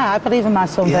 Oh yeah, I believe in my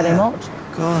son very much.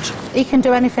 God. He can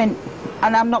do anything,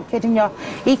 and I'm not kidding you.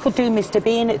 He could do Mr.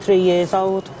 Bean at 3 years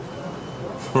old.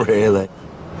 Really?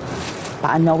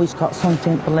 But I know he's got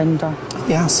something, Belinda.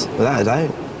 Yes, without a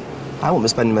doubt. I wouldn't be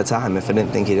spending my time if I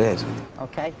didn't think he did.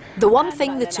 Okay. The one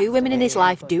thing the two women in his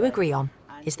life do agree on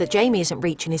is that Jamie isn't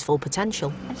reaching his full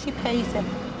potential. And she pays him.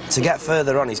 To get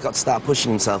further on, he's got to start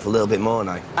pushing himself a little bit more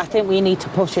now. I think we need to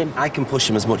push him. I can push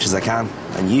him as much as I can,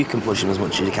 and you can push him as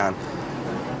much as you can.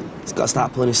 He's got to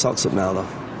start pulling his socks up now, though.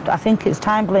 I think it's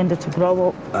time, Belinda, to grow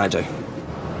up. I do.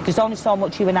 There's only so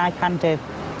much you and I can do,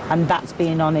 and that's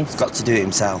being honest. He's got to do it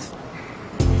himself.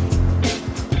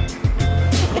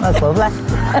 That's lovely.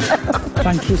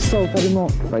 Thank you so very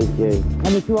much. Thank you. And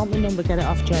if you want my number, get it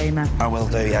off Jamie. I will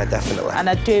do, yeah, definitely. And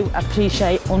I do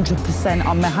appreciate 100%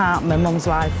 on my heart and my mum's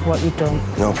life what you've done.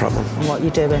 No problem. And what you're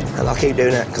doing. And I'll keep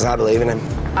doing it, because I believe in him.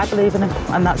 I believe in him,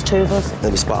 and that's two of us. He'll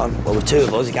be spot on. Well, with two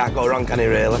of us, you can't go wrong, can he,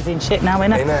 really? He's in shit now,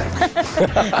 innit?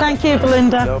 Innit? Thank you,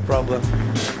 Belinda. No problem.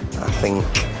 I think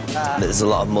there's a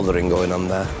lot of mothering going on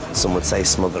there. Some would say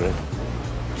smothering.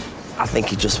 I think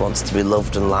he just wants to be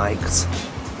loved and liked.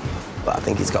 But I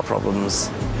think he's got problems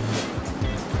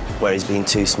where he's been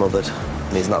too smothered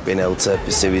and he's not been able to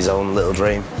pursue his own little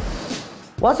dream.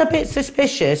 Was a bit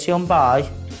suspicious, young boy.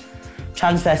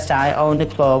 Transvestite, owned a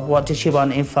club, what did she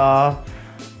want him for?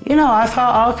 You know, I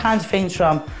thought all kinds of things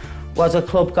from, was a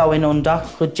club going under?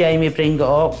 Could Jamie bring it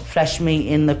up? Fresh meat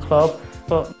in the club?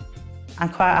 But I'm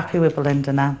quite happy with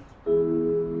Belinda now.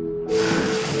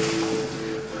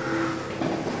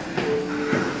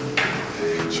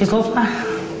 She's lovely.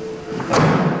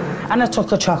 And I took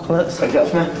her chocolates.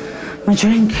 My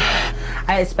drink.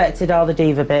 I expected all the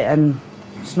diva bit and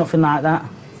it's nothing like that.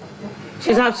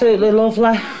 She's absolutely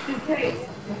lovely.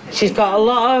 She's got a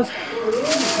lot of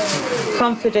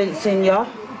confidence in you. I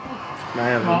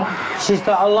haven't. She's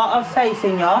got a lot of faith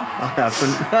in you. I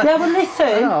haven't. Yeah, well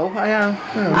listen. No, I am.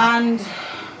 And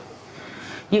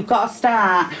you've got to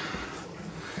start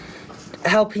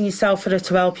helping yourself for her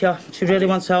to help you. She really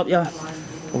wants to help you.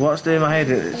 Well, what's doing my head,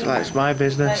 it's like it's my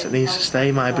business. It needs to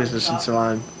stay my business until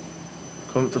I'm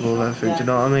comfortable with everything. Do you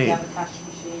know what I mean?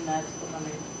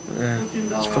 Yeah, it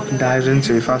just fucking dives in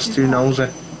too fast, too nosy.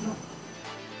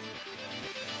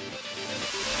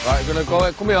 Right, you're gonna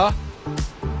go, come here.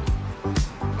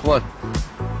 Come on.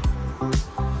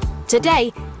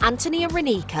 Today, Anthony and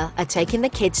Renika are taking the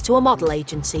kids to a model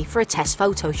agency for a test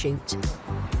photo shoot.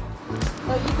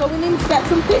 Are you going in to get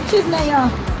some pictures, Naya?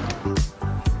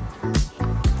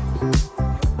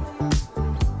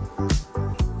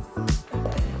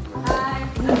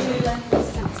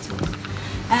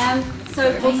 So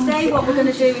today what we're going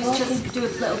to do is just do a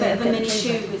little bit of a mini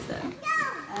shoot with them.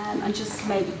 and just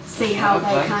maybe see how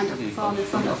they kind of perform in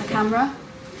front of the camera.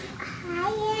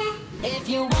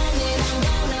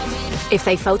 If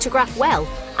they photograph well,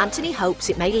 Anthony hopes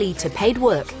it may lead to paid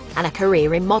work and a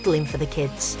career in modelling for the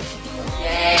kids.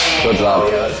 Good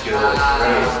lad.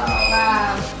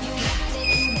 Wow.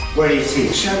 Where are your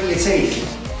teeth? Show me your teeth.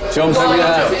 Jump in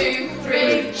there. 1, 2,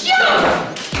 3,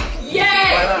 jump!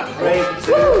 Yeah! 3,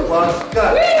 2, 1, go.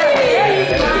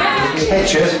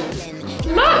 Pictures.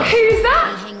 Mark, who's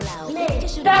that?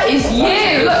 That is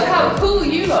you! Look how cool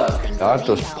you look! I'd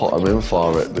just put them in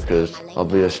for it because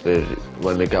obviously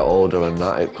when they get older and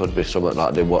that, it could be something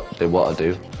that they want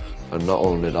to do. And not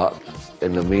only that,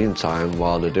 in the meantime,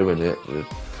 while they're doing it, you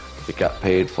get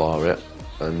paid for it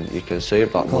and you can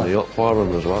save that money up for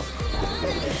them as well.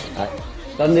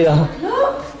 Stand there.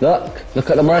 Look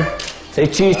at the man. Say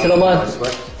cheese to the man.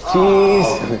 Cheese.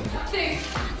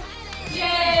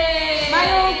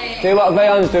 Yay! See what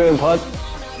Vayan's doing, Pod.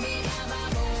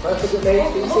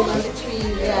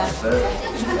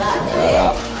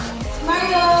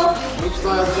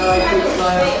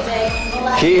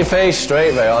 Keep your face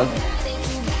straight, Vayan.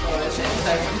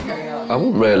 I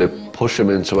wouldn't really push them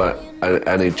into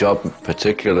any job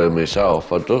particular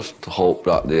myself. I just hope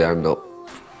that they end up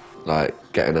like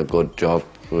getting a good job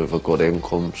with a good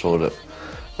income so that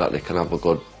they can have a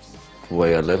good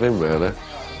way of living, really.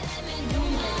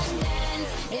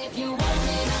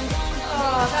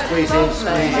 Squeeze in,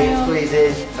 squeeze in, squeeze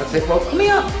in. That's it, well, come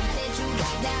here.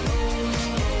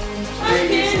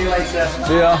 See you later.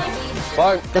 See ya.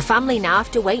 Bye. The family now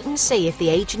have to wait and see if the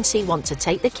agency want to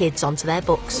take the kids onto their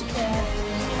books.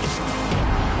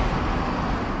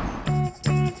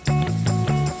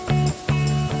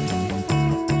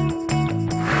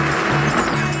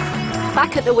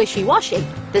 Back at the Wishy Washy,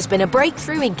 there's been a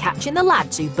breakthrough in catching the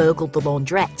lads who burgled the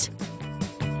laundrette.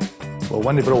 Well,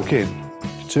 when they broke in,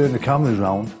 turned the cameras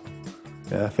round,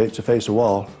 yeah, face to face the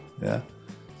wall, yeah.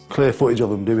 Clear footage of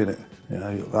them doing it,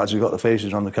 yeah. Actually got the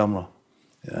faces on the camera,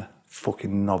 yeah.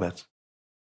 Fucking knobheads.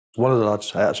 One of the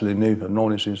lads I actually knew, I've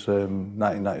known him since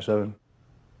 1997.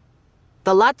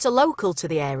 The lads are local to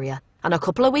the area, and a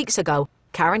couple of weeks ago,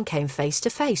 Karen came face to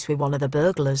face with one of the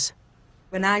burglars.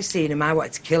 When I seen him, I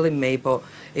wanted to kill him, me, but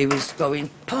he was going,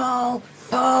 Paul,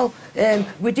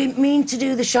 we didn't mean to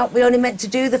do the shop, we only meant to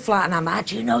do the flat. And I'm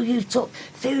like, you know, you took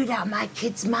food out of my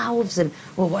kids' mouths. And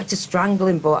well, I wanted to strangle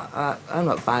him, but I'm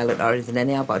not violent or anything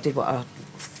anyhow, but I did want to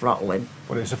throttle him.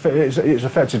 Well, it's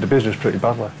affected the business pretty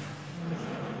badly.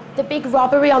 The big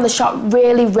robbery on the shop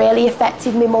really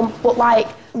affected me mum, but like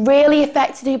really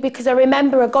affected her because I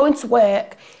remember her going to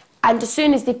work and as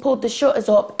soon as they pulled the shutters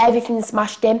up, everything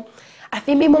smashed in. I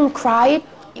think my mum cried.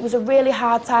 It was a really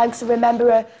hard time because I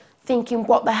remember her thinking,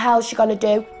 what the hell is she going to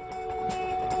do?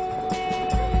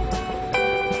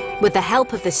 With the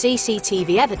help of the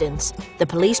CCTV evidence, the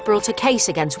police brought a case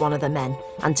against one of the men,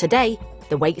 and today,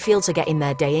 the Wakefields are getting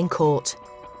their day in court.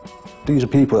 These are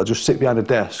people that just sit behind a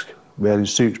desk, wearing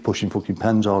suits, pushing fucking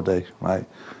pens all day, right?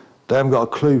 They haven't got a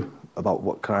clue about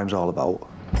what crime's all about.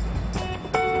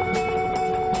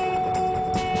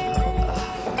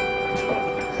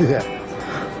 Yeah.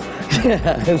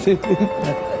 Yeah.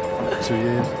 2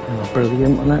 years. Oh,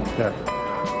 brilliant, wasn't it? Yeah.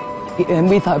 And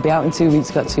we thought it'd be out in 2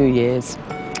 weeks, got 2 years.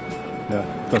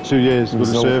 Yeah, got 2 years, we've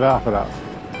got to serve half of that.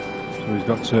 So he's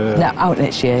got to... No, out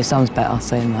next year, sounds better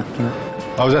saying that, doesn't it?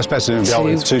 I was expecting him to be out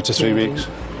in 2 to 3 weeks.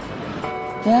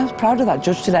 Yeah, I was proud of that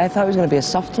judge today. I thought it was going to be a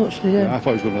soft touch, did you? Yeah, I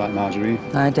thought it was going to be like margarine.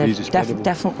 I did, Easy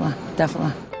definitely.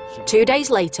 2 days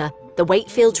later, the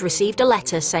Wakefields received a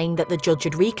letter saying that the judge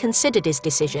had reconsidered his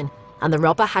decision and the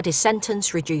robber had his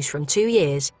sentence reduced from 2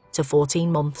 years to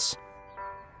 14 months.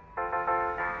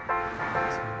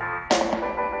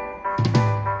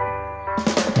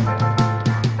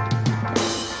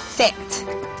 Sit.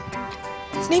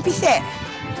 Snoopy, sit.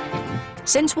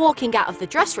 Since walking out of the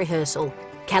dress rehearsal,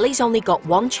 Kelly's only got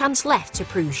one chance left to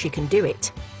prove she can do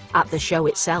it, at the show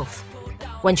itself.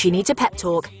 When she needs a pep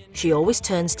talk, she always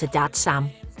turns to Dad Sam.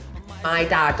 My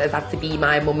dad has had to be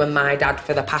my mum and my dad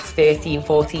for the past 13,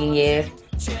 14 years.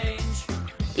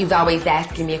 He was always there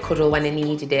to give me a cuddle when I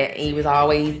needed it. He was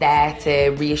always there to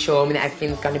reassure me that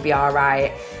everything's going to be all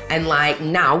right. And like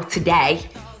now, today,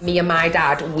 me and my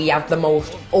dad, we have the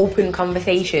most open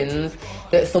conversations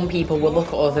that some people will look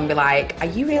at us and be like, are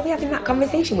you really having that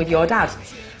conversation with your dad?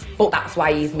 But that's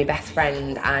why he's my best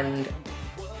friend and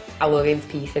I love him to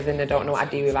pieces and I don't know what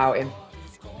I'd do without him.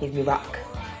 He's my rock.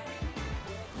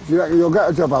 Do you reckon you'll get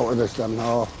a job out of this then,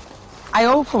 or...? I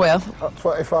hope I will. At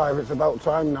 25, it's about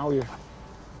time now, you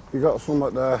got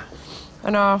something there. I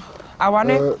know. I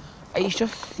want it. It's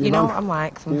just, you know what I'm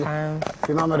like sometimes. If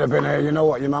your mum had been here, you know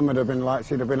what your mum would have been like.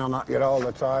 She'd have been on at you all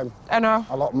the time. I know.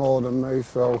 A lot more than me,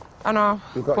 so... I know.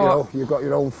 You've got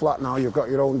your own flat now, you've got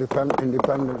your own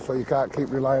independence, so you can't keep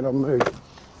relying on me.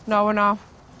 No, I know.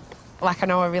 Like, I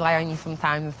know I rely on you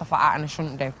sometimes and stuff like that, and I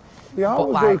shouldn't do. You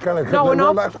always do, Kelly. No, I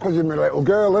know. That's because you're my little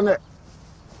girl, isn't it?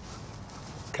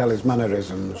 Kelly's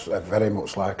mannerisms are very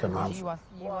much like her mum.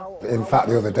 In fact,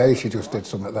 the other day she just did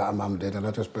something that her mum did, and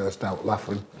I just burst out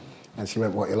laughing. And she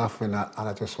went, "What are you laughing at?" And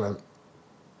I just went,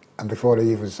 and before I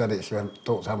even said it, she went,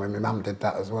 "Don't tell me my mum did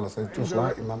that as well." I said, "Just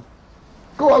like your mum."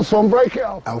 Go on, son, break it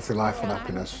off. Healthy life and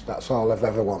happiness, that's all I've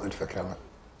ever wanted for Kelly.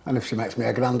 And if she makes me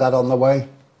a granddad on the way,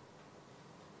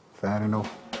 fair enough.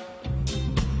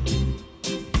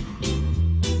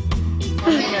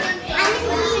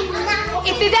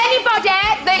 If there's anybody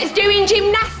that's doing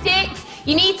gymnastics,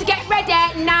 you need to get ready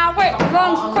now. Quick,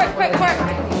 quick.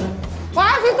 Why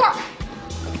have you got...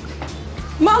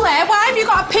 Molly, why have you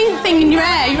got a pink thing in your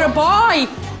hair? You're a boy.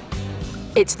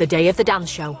 It's the day of the dance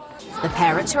show. The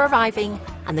parents are arriving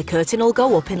and the curtain will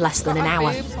go up in less than an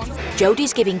hour.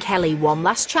 Jodie's giving Kelly one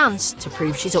last chance to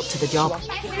prove she's up to the job.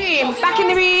 Back in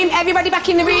the room, everybody back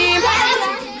in the room.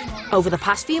 Over the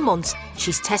past few months,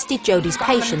 she's tested Jodie's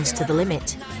patience to the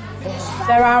limit.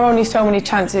 There are only so many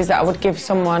chances that I would give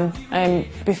someone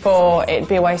before it'd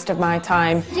be a waste of my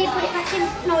time.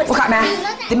 Look at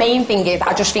me. The main thing is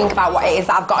I just think about what it is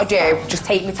that I've got to do, just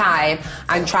take my time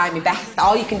and try my best.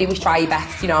 All you can do is try your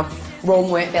best, you know.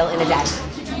 Rome weren't built in a day.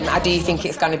 And I do think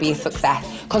it's going to be a success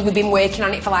because we've been working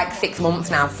on it for like 6 months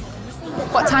now.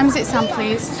 What time is it, Sam,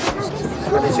 please?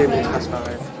 22 minutes past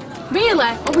 5. Really?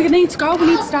 Oh, we need to go, we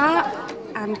need to start.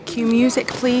 And cue music,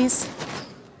 please.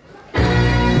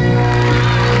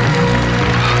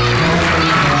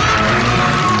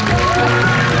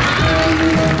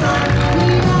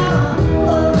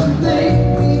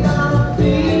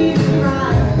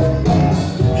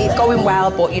 Going well,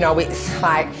 but you know, it's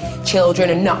like children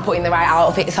are not putting the right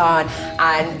outfits on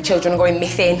and children are going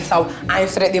missing, so I'm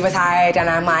stood at the other side and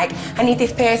I'm like, I need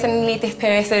this person,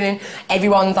 and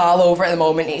everyone's all over at the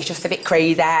moment. It's just a bit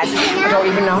crazy. I don't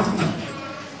even know.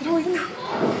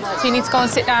 So you need to go and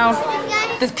sit down.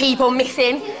 There's people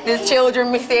missing, there's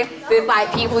children missing, there's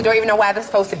like people who don't even know where they're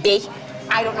supposed to be.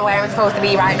 I don't know where I'm supposed to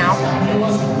be right now.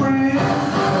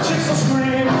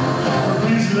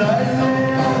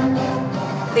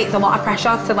 It's a lot of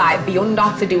pressure to like be under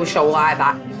to do a show like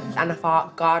that. And I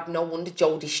thought, God, no wonder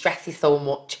Jodie stresses so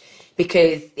much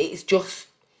because it's just,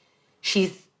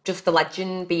 she's just a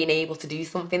legend being able to do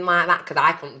something like that because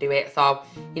I couldn't do it. So,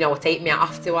 you know, take me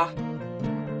off to her.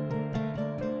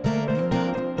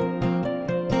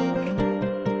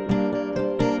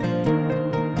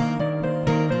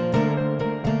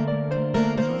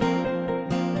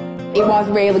 It was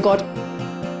really good.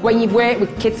 When you've worked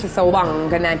with kids for so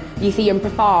long and then you see them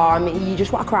perform, you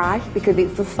just want to cry because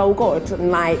it's just so good. And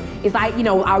like, it's like, you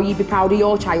know, how you'd be proud of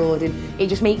your child and it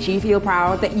just makes you feel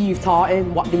proud that you've taught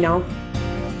them what they know.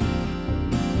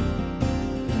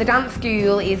 The dance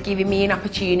school is giving me an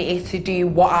opportunity to do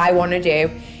what I want to do.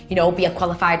 You know, be a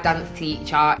qualified dance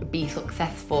teacher, be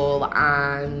successful,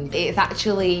 and it's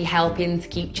actually helping to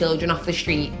keep children off the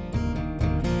street.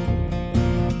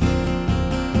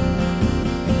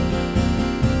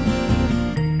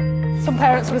 Some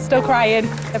parents were still crying.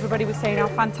 Everybody was saying how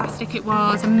fantastic it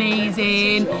was,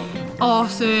 amazing,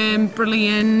 awesome,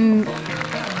 brilliant,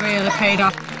 really paid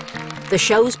off. The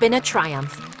show's been a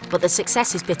triumph, but the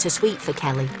success is bittersweet for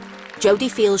Kelly.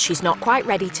 Jodie feels she's not quite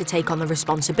ready to take on the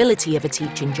responsibility of a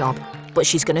teaching job, but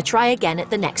she's going to try again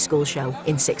at the next school show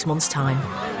in 6 months' time.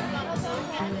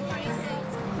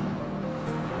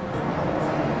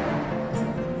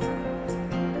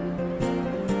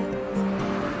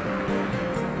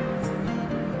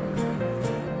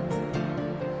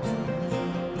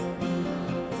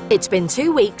 It's been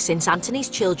 2 weeks since Anthony's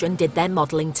children did their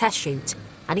modelling test shoot,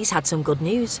 and he's had some good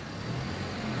news.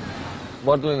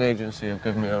 Modelling agency have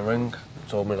given me a ring,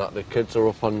 told me that the kids are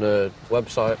up on the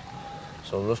website,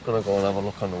 so I'm just going to go and have a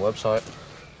look on the website.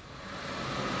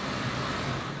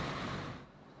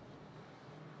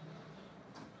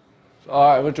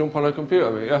 Alright, we'll jump on a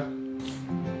computer, mate, yeah?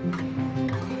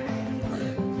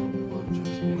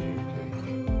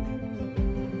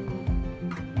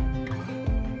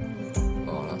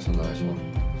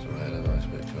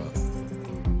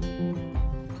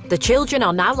 The children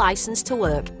are now licensed to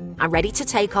work and ready to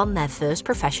take on their first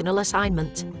professional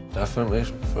assignment. Definitely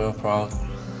feel proud.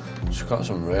 She's got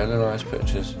some really nice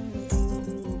pictures.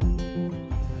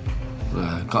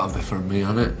 Gotta be for me,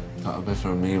 innit? Gotta be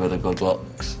for me with the good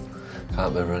looks.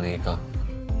 Can't be Renika.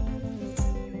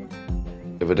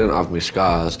 If I didn't have my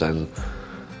scars, then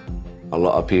a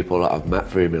lot of people that I've met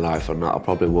through my life and that I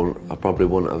probably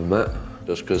wouldn't have met.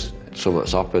 Just because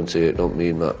something's happened to you, it don't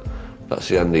mean that that's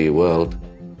the end of your world.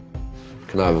 You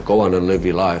can either go on and live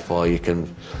your life, or you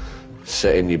can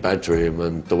sit in your bedroom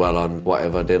and dwell on what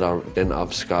if I didn't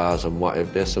have scars, and what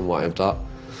if this and what if that.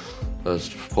 I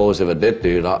suppose if I did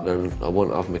do that, then I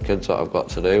wouldn't have my kids that I've got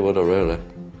today, would I really?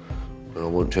 And I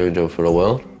wouldn't change them for the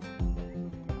world.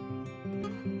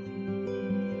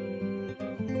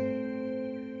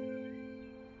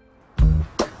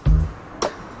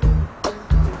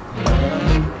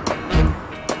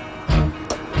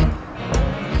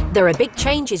 There are big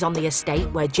changes on the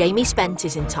estate where Jamie spent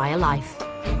his entire life.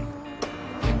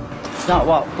 It's not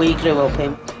what we grew up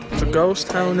in. It's a ghost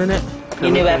town, innit?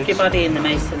 You knew everybody in the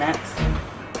Masonettes.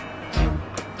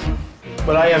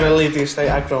 Would I ever leave the estate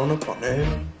I'd grown up on?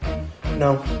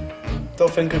 No.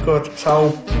 Don't think I could, so...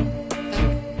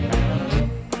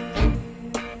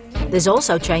 There's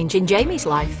also change in Jamie's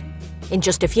life. In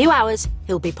just a few hours,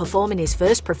 he'll be performing his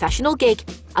first professional gig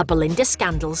at Belinda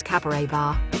Scandal's cabaret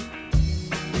bar.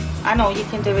 I know you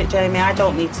can do it, Jamie. I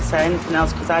don't need to say anything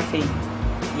else because I think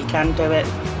you can do it.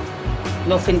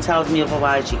 Nothing tells me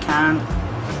otherwise you can't.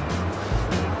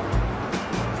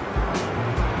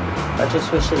 I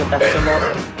just wish you the best of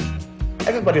luck.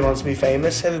 Everybody wants to be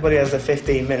famous. Everybody has their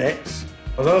 15 minutes.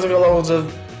 As long as I've got loads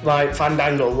of, like,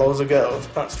 fandango, loads of girls,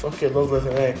 that's fucking lovely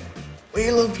for me.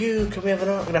 We love you. Can we have an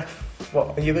autograph?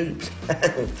 What, are your boobs?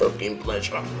 Fucking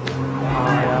pleasure. Oh,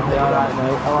 yeah, you're alright,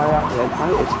 mate. How are you?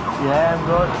 Excited? Yeah, I'm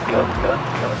good.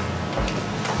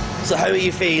 Good. So how are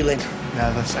you feeling?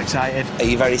 Nervous, excited. Are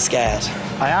you very scared?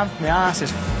 I am. My arse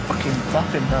is fucking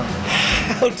flopping now.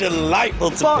 How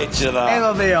delightful to picture that.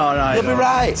 It'll be alright. You'll be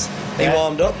right. Are you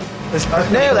warmed up?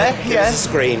 Nearly, Give us a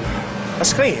scream. A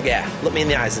scream? Yeah. Look me in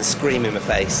the eyes and scream in my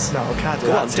face. No, I can't do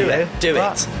Go that. on, do it. Do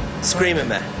it. Scream at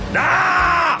me.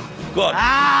 Ah! Go on.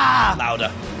 Ah! Louder.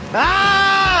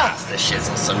 Ah! That's the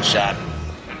shizzle, sunshine.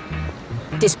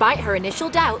 Despite her initial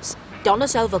doubts,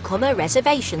 Donna's overcome her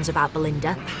reservations about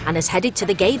Belinda and has headed to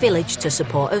the gay village to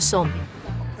support her son.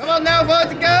 Come on now,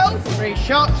 boys and girls. 3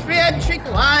 shots, free entry,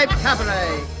 live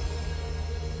cabaret.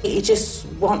 He just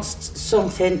wants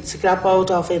something to grab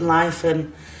hold of in life,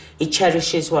 and he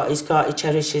cherishes what he's got, he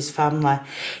cherishes family.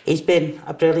 He's been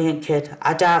a brilliant kid.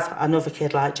 I'd have another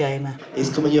kid like Jamie. He's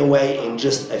coming your way in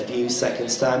just a few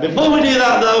seconds' time. Before we do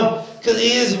that, though, because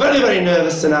he is very, very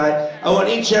nervous tonight, I want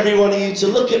each and every one of you to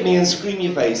look at me and scream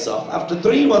your face off. After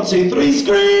 3, 1, 2, 3,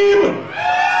 scream!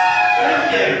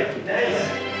 Thank you. Nice.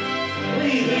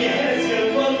 Please, with your heads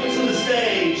go, welcome to the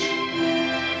stage.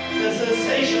 The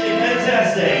sensationally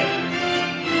fantastic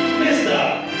Mr.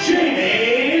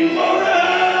 Jamie Moran!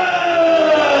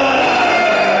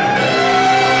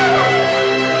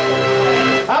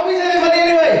 How is everybody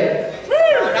anyway?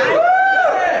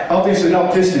 Obviously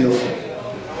not pissed enough.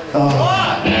 Oh.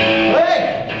 Hey!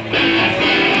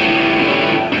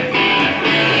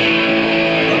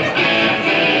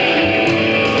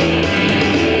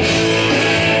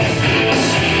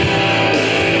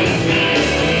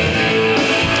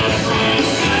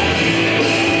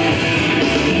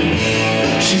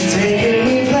 She's taking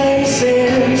me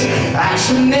places I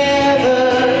should never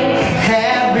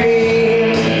have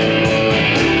been.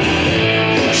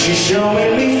 She's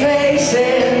showing me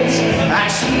faces I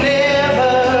should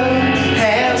never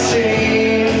have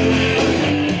seen.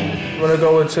 When I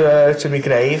go to my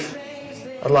grave,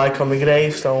 I'd like on my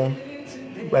gravestone,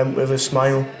 went with a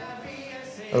smile,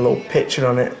 a little picture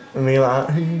on it, and me like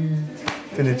that,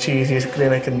 do the cheesiest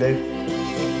grin I can do.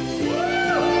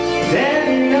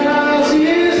 Daddy knows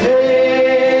his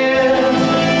head.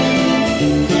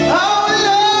 Oh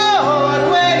Lord,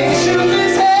 when he shook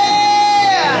his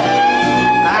head,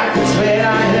 I could swear I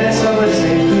heard somebody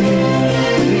say,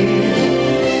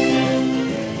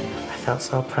 I felt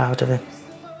so proud of him.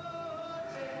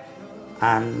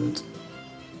 And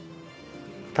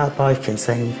that boy can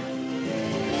sing.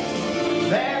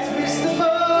 that's Mr.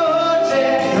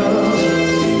 Bojangles.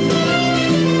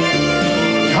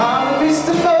 Oh,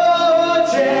 Mr.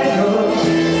 Bojangles.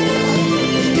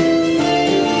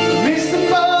 Mr.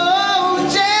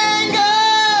 Bojangles.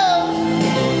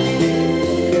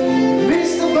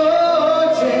 Mr.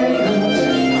 Bojangles.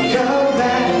 Come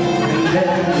back and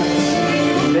dance,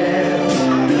 dance.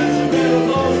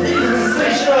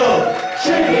 Official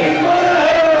Jamie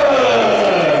Moran.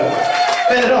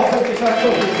 Better off if I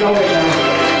could going now.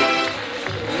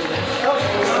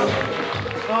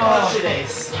 Oh, it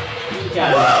is.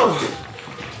 Whoa!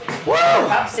 Whoa!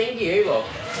 I've seen you, look.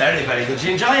 Very, very good. Did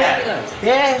you enjoy it?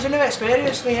 Yeah, it's a new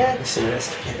experience for me, yeah. It's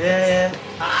interesting. Yeah, yeah.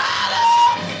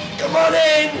 Come on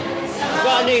in! I've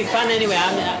got a new fan anyway.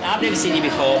 I've never seen you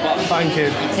before, but thank you. You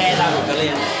take that with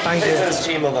brilliant. Thank you. Thanks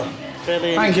to you, mother.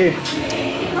 Brilliant. Thank you.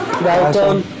 Well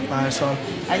done. Nice one.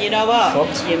 And you know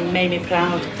what? You made me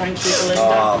proud. Thank you, Belinda.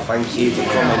 Oh, thank you for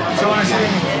coming.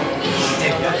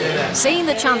 Seeing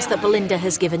the chance that Belinda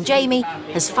has given Jamie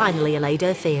has finally allayed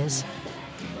her fears.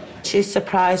 She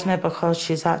surprised me because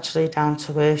she's actually down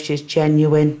to earth. She's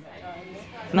genuine.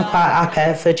 And I'm quite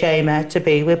happy for Jamie to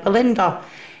be with Belinda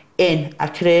in a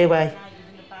career way.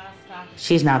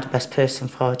 She's now the best person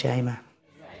for Jamie.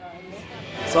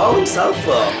 It's all himself,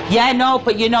 though. Yeah, no,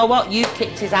 but you know what? You've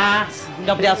kicked his ass.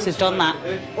 Nobody else has done that.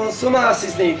 Well, some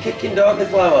asses need kicking, don't they,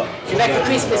 Flower? If you make a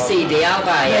Christmas CD, I'll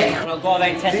buy it. I'll go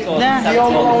around Tesco and sell it to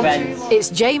all the friends. It's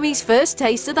Jamie's first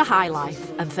taste of the high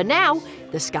life, and for now,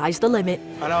 the sky's the limit.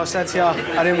 I know I said to you,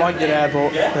 I didn't want you there,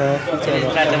 but...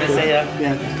 Glad to see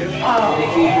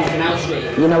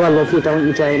you. You know I love you, don't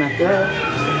you, Jamie?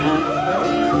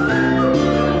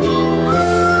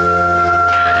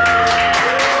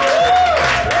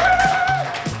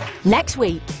 Next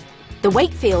week, the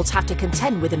Wakefields have to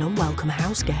contend with an unwelcome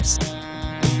house guest.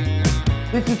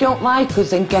 If you don't like us,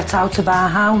 then get out of our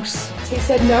house. He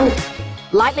said no.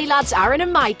 Likely lads Aaron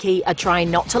and Mikey are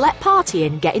trying not to let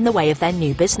partying get in the way of their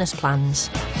new business plans.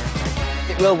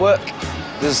 It will work.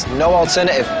 There's no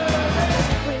alternative.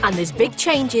 And there's big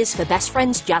changes for best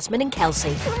friends Jasmine and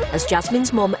Kelsey as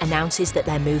Jasmine's mum announces that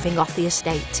they're moving off the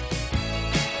estate.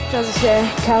 Doesn't say,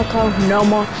 Calco, no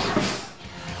more.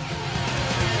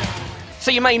 So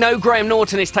you may know Graham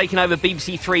Norton is taking over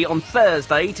BBC 3 on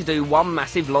Thursday to do one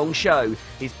massive long show.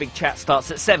 His big chat starts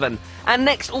at 7. And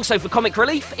next, also for comic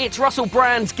relief, it's Russell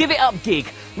Brand's Give It Up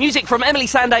gig. Music from Emily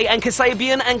Sandé and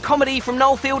Kasabian, and comedy from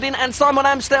Noel Fielding and Simon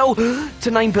Amstel,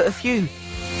 to name but a few.